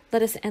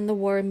 let us end the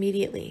war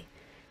immediately.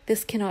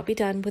 This cannot be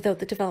done without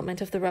the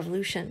development of the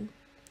revolution.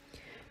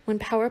 When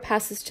power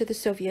passes to the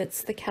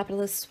Soviets, the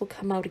capitalists will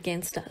come out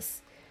against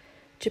us.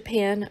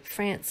 Japan,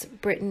 France,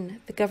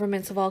 Britain, the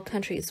governments of all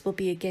countries will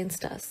be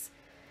against us.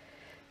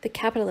 The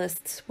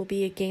capitalists will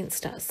be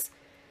against us,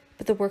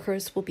 but the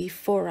workers will be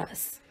for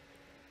us.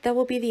 That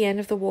will be the end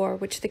of the war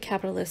which the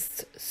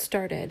capitalists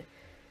started.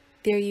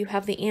 There you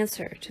have the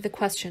answer to the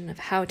question of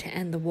how to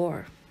end the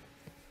war.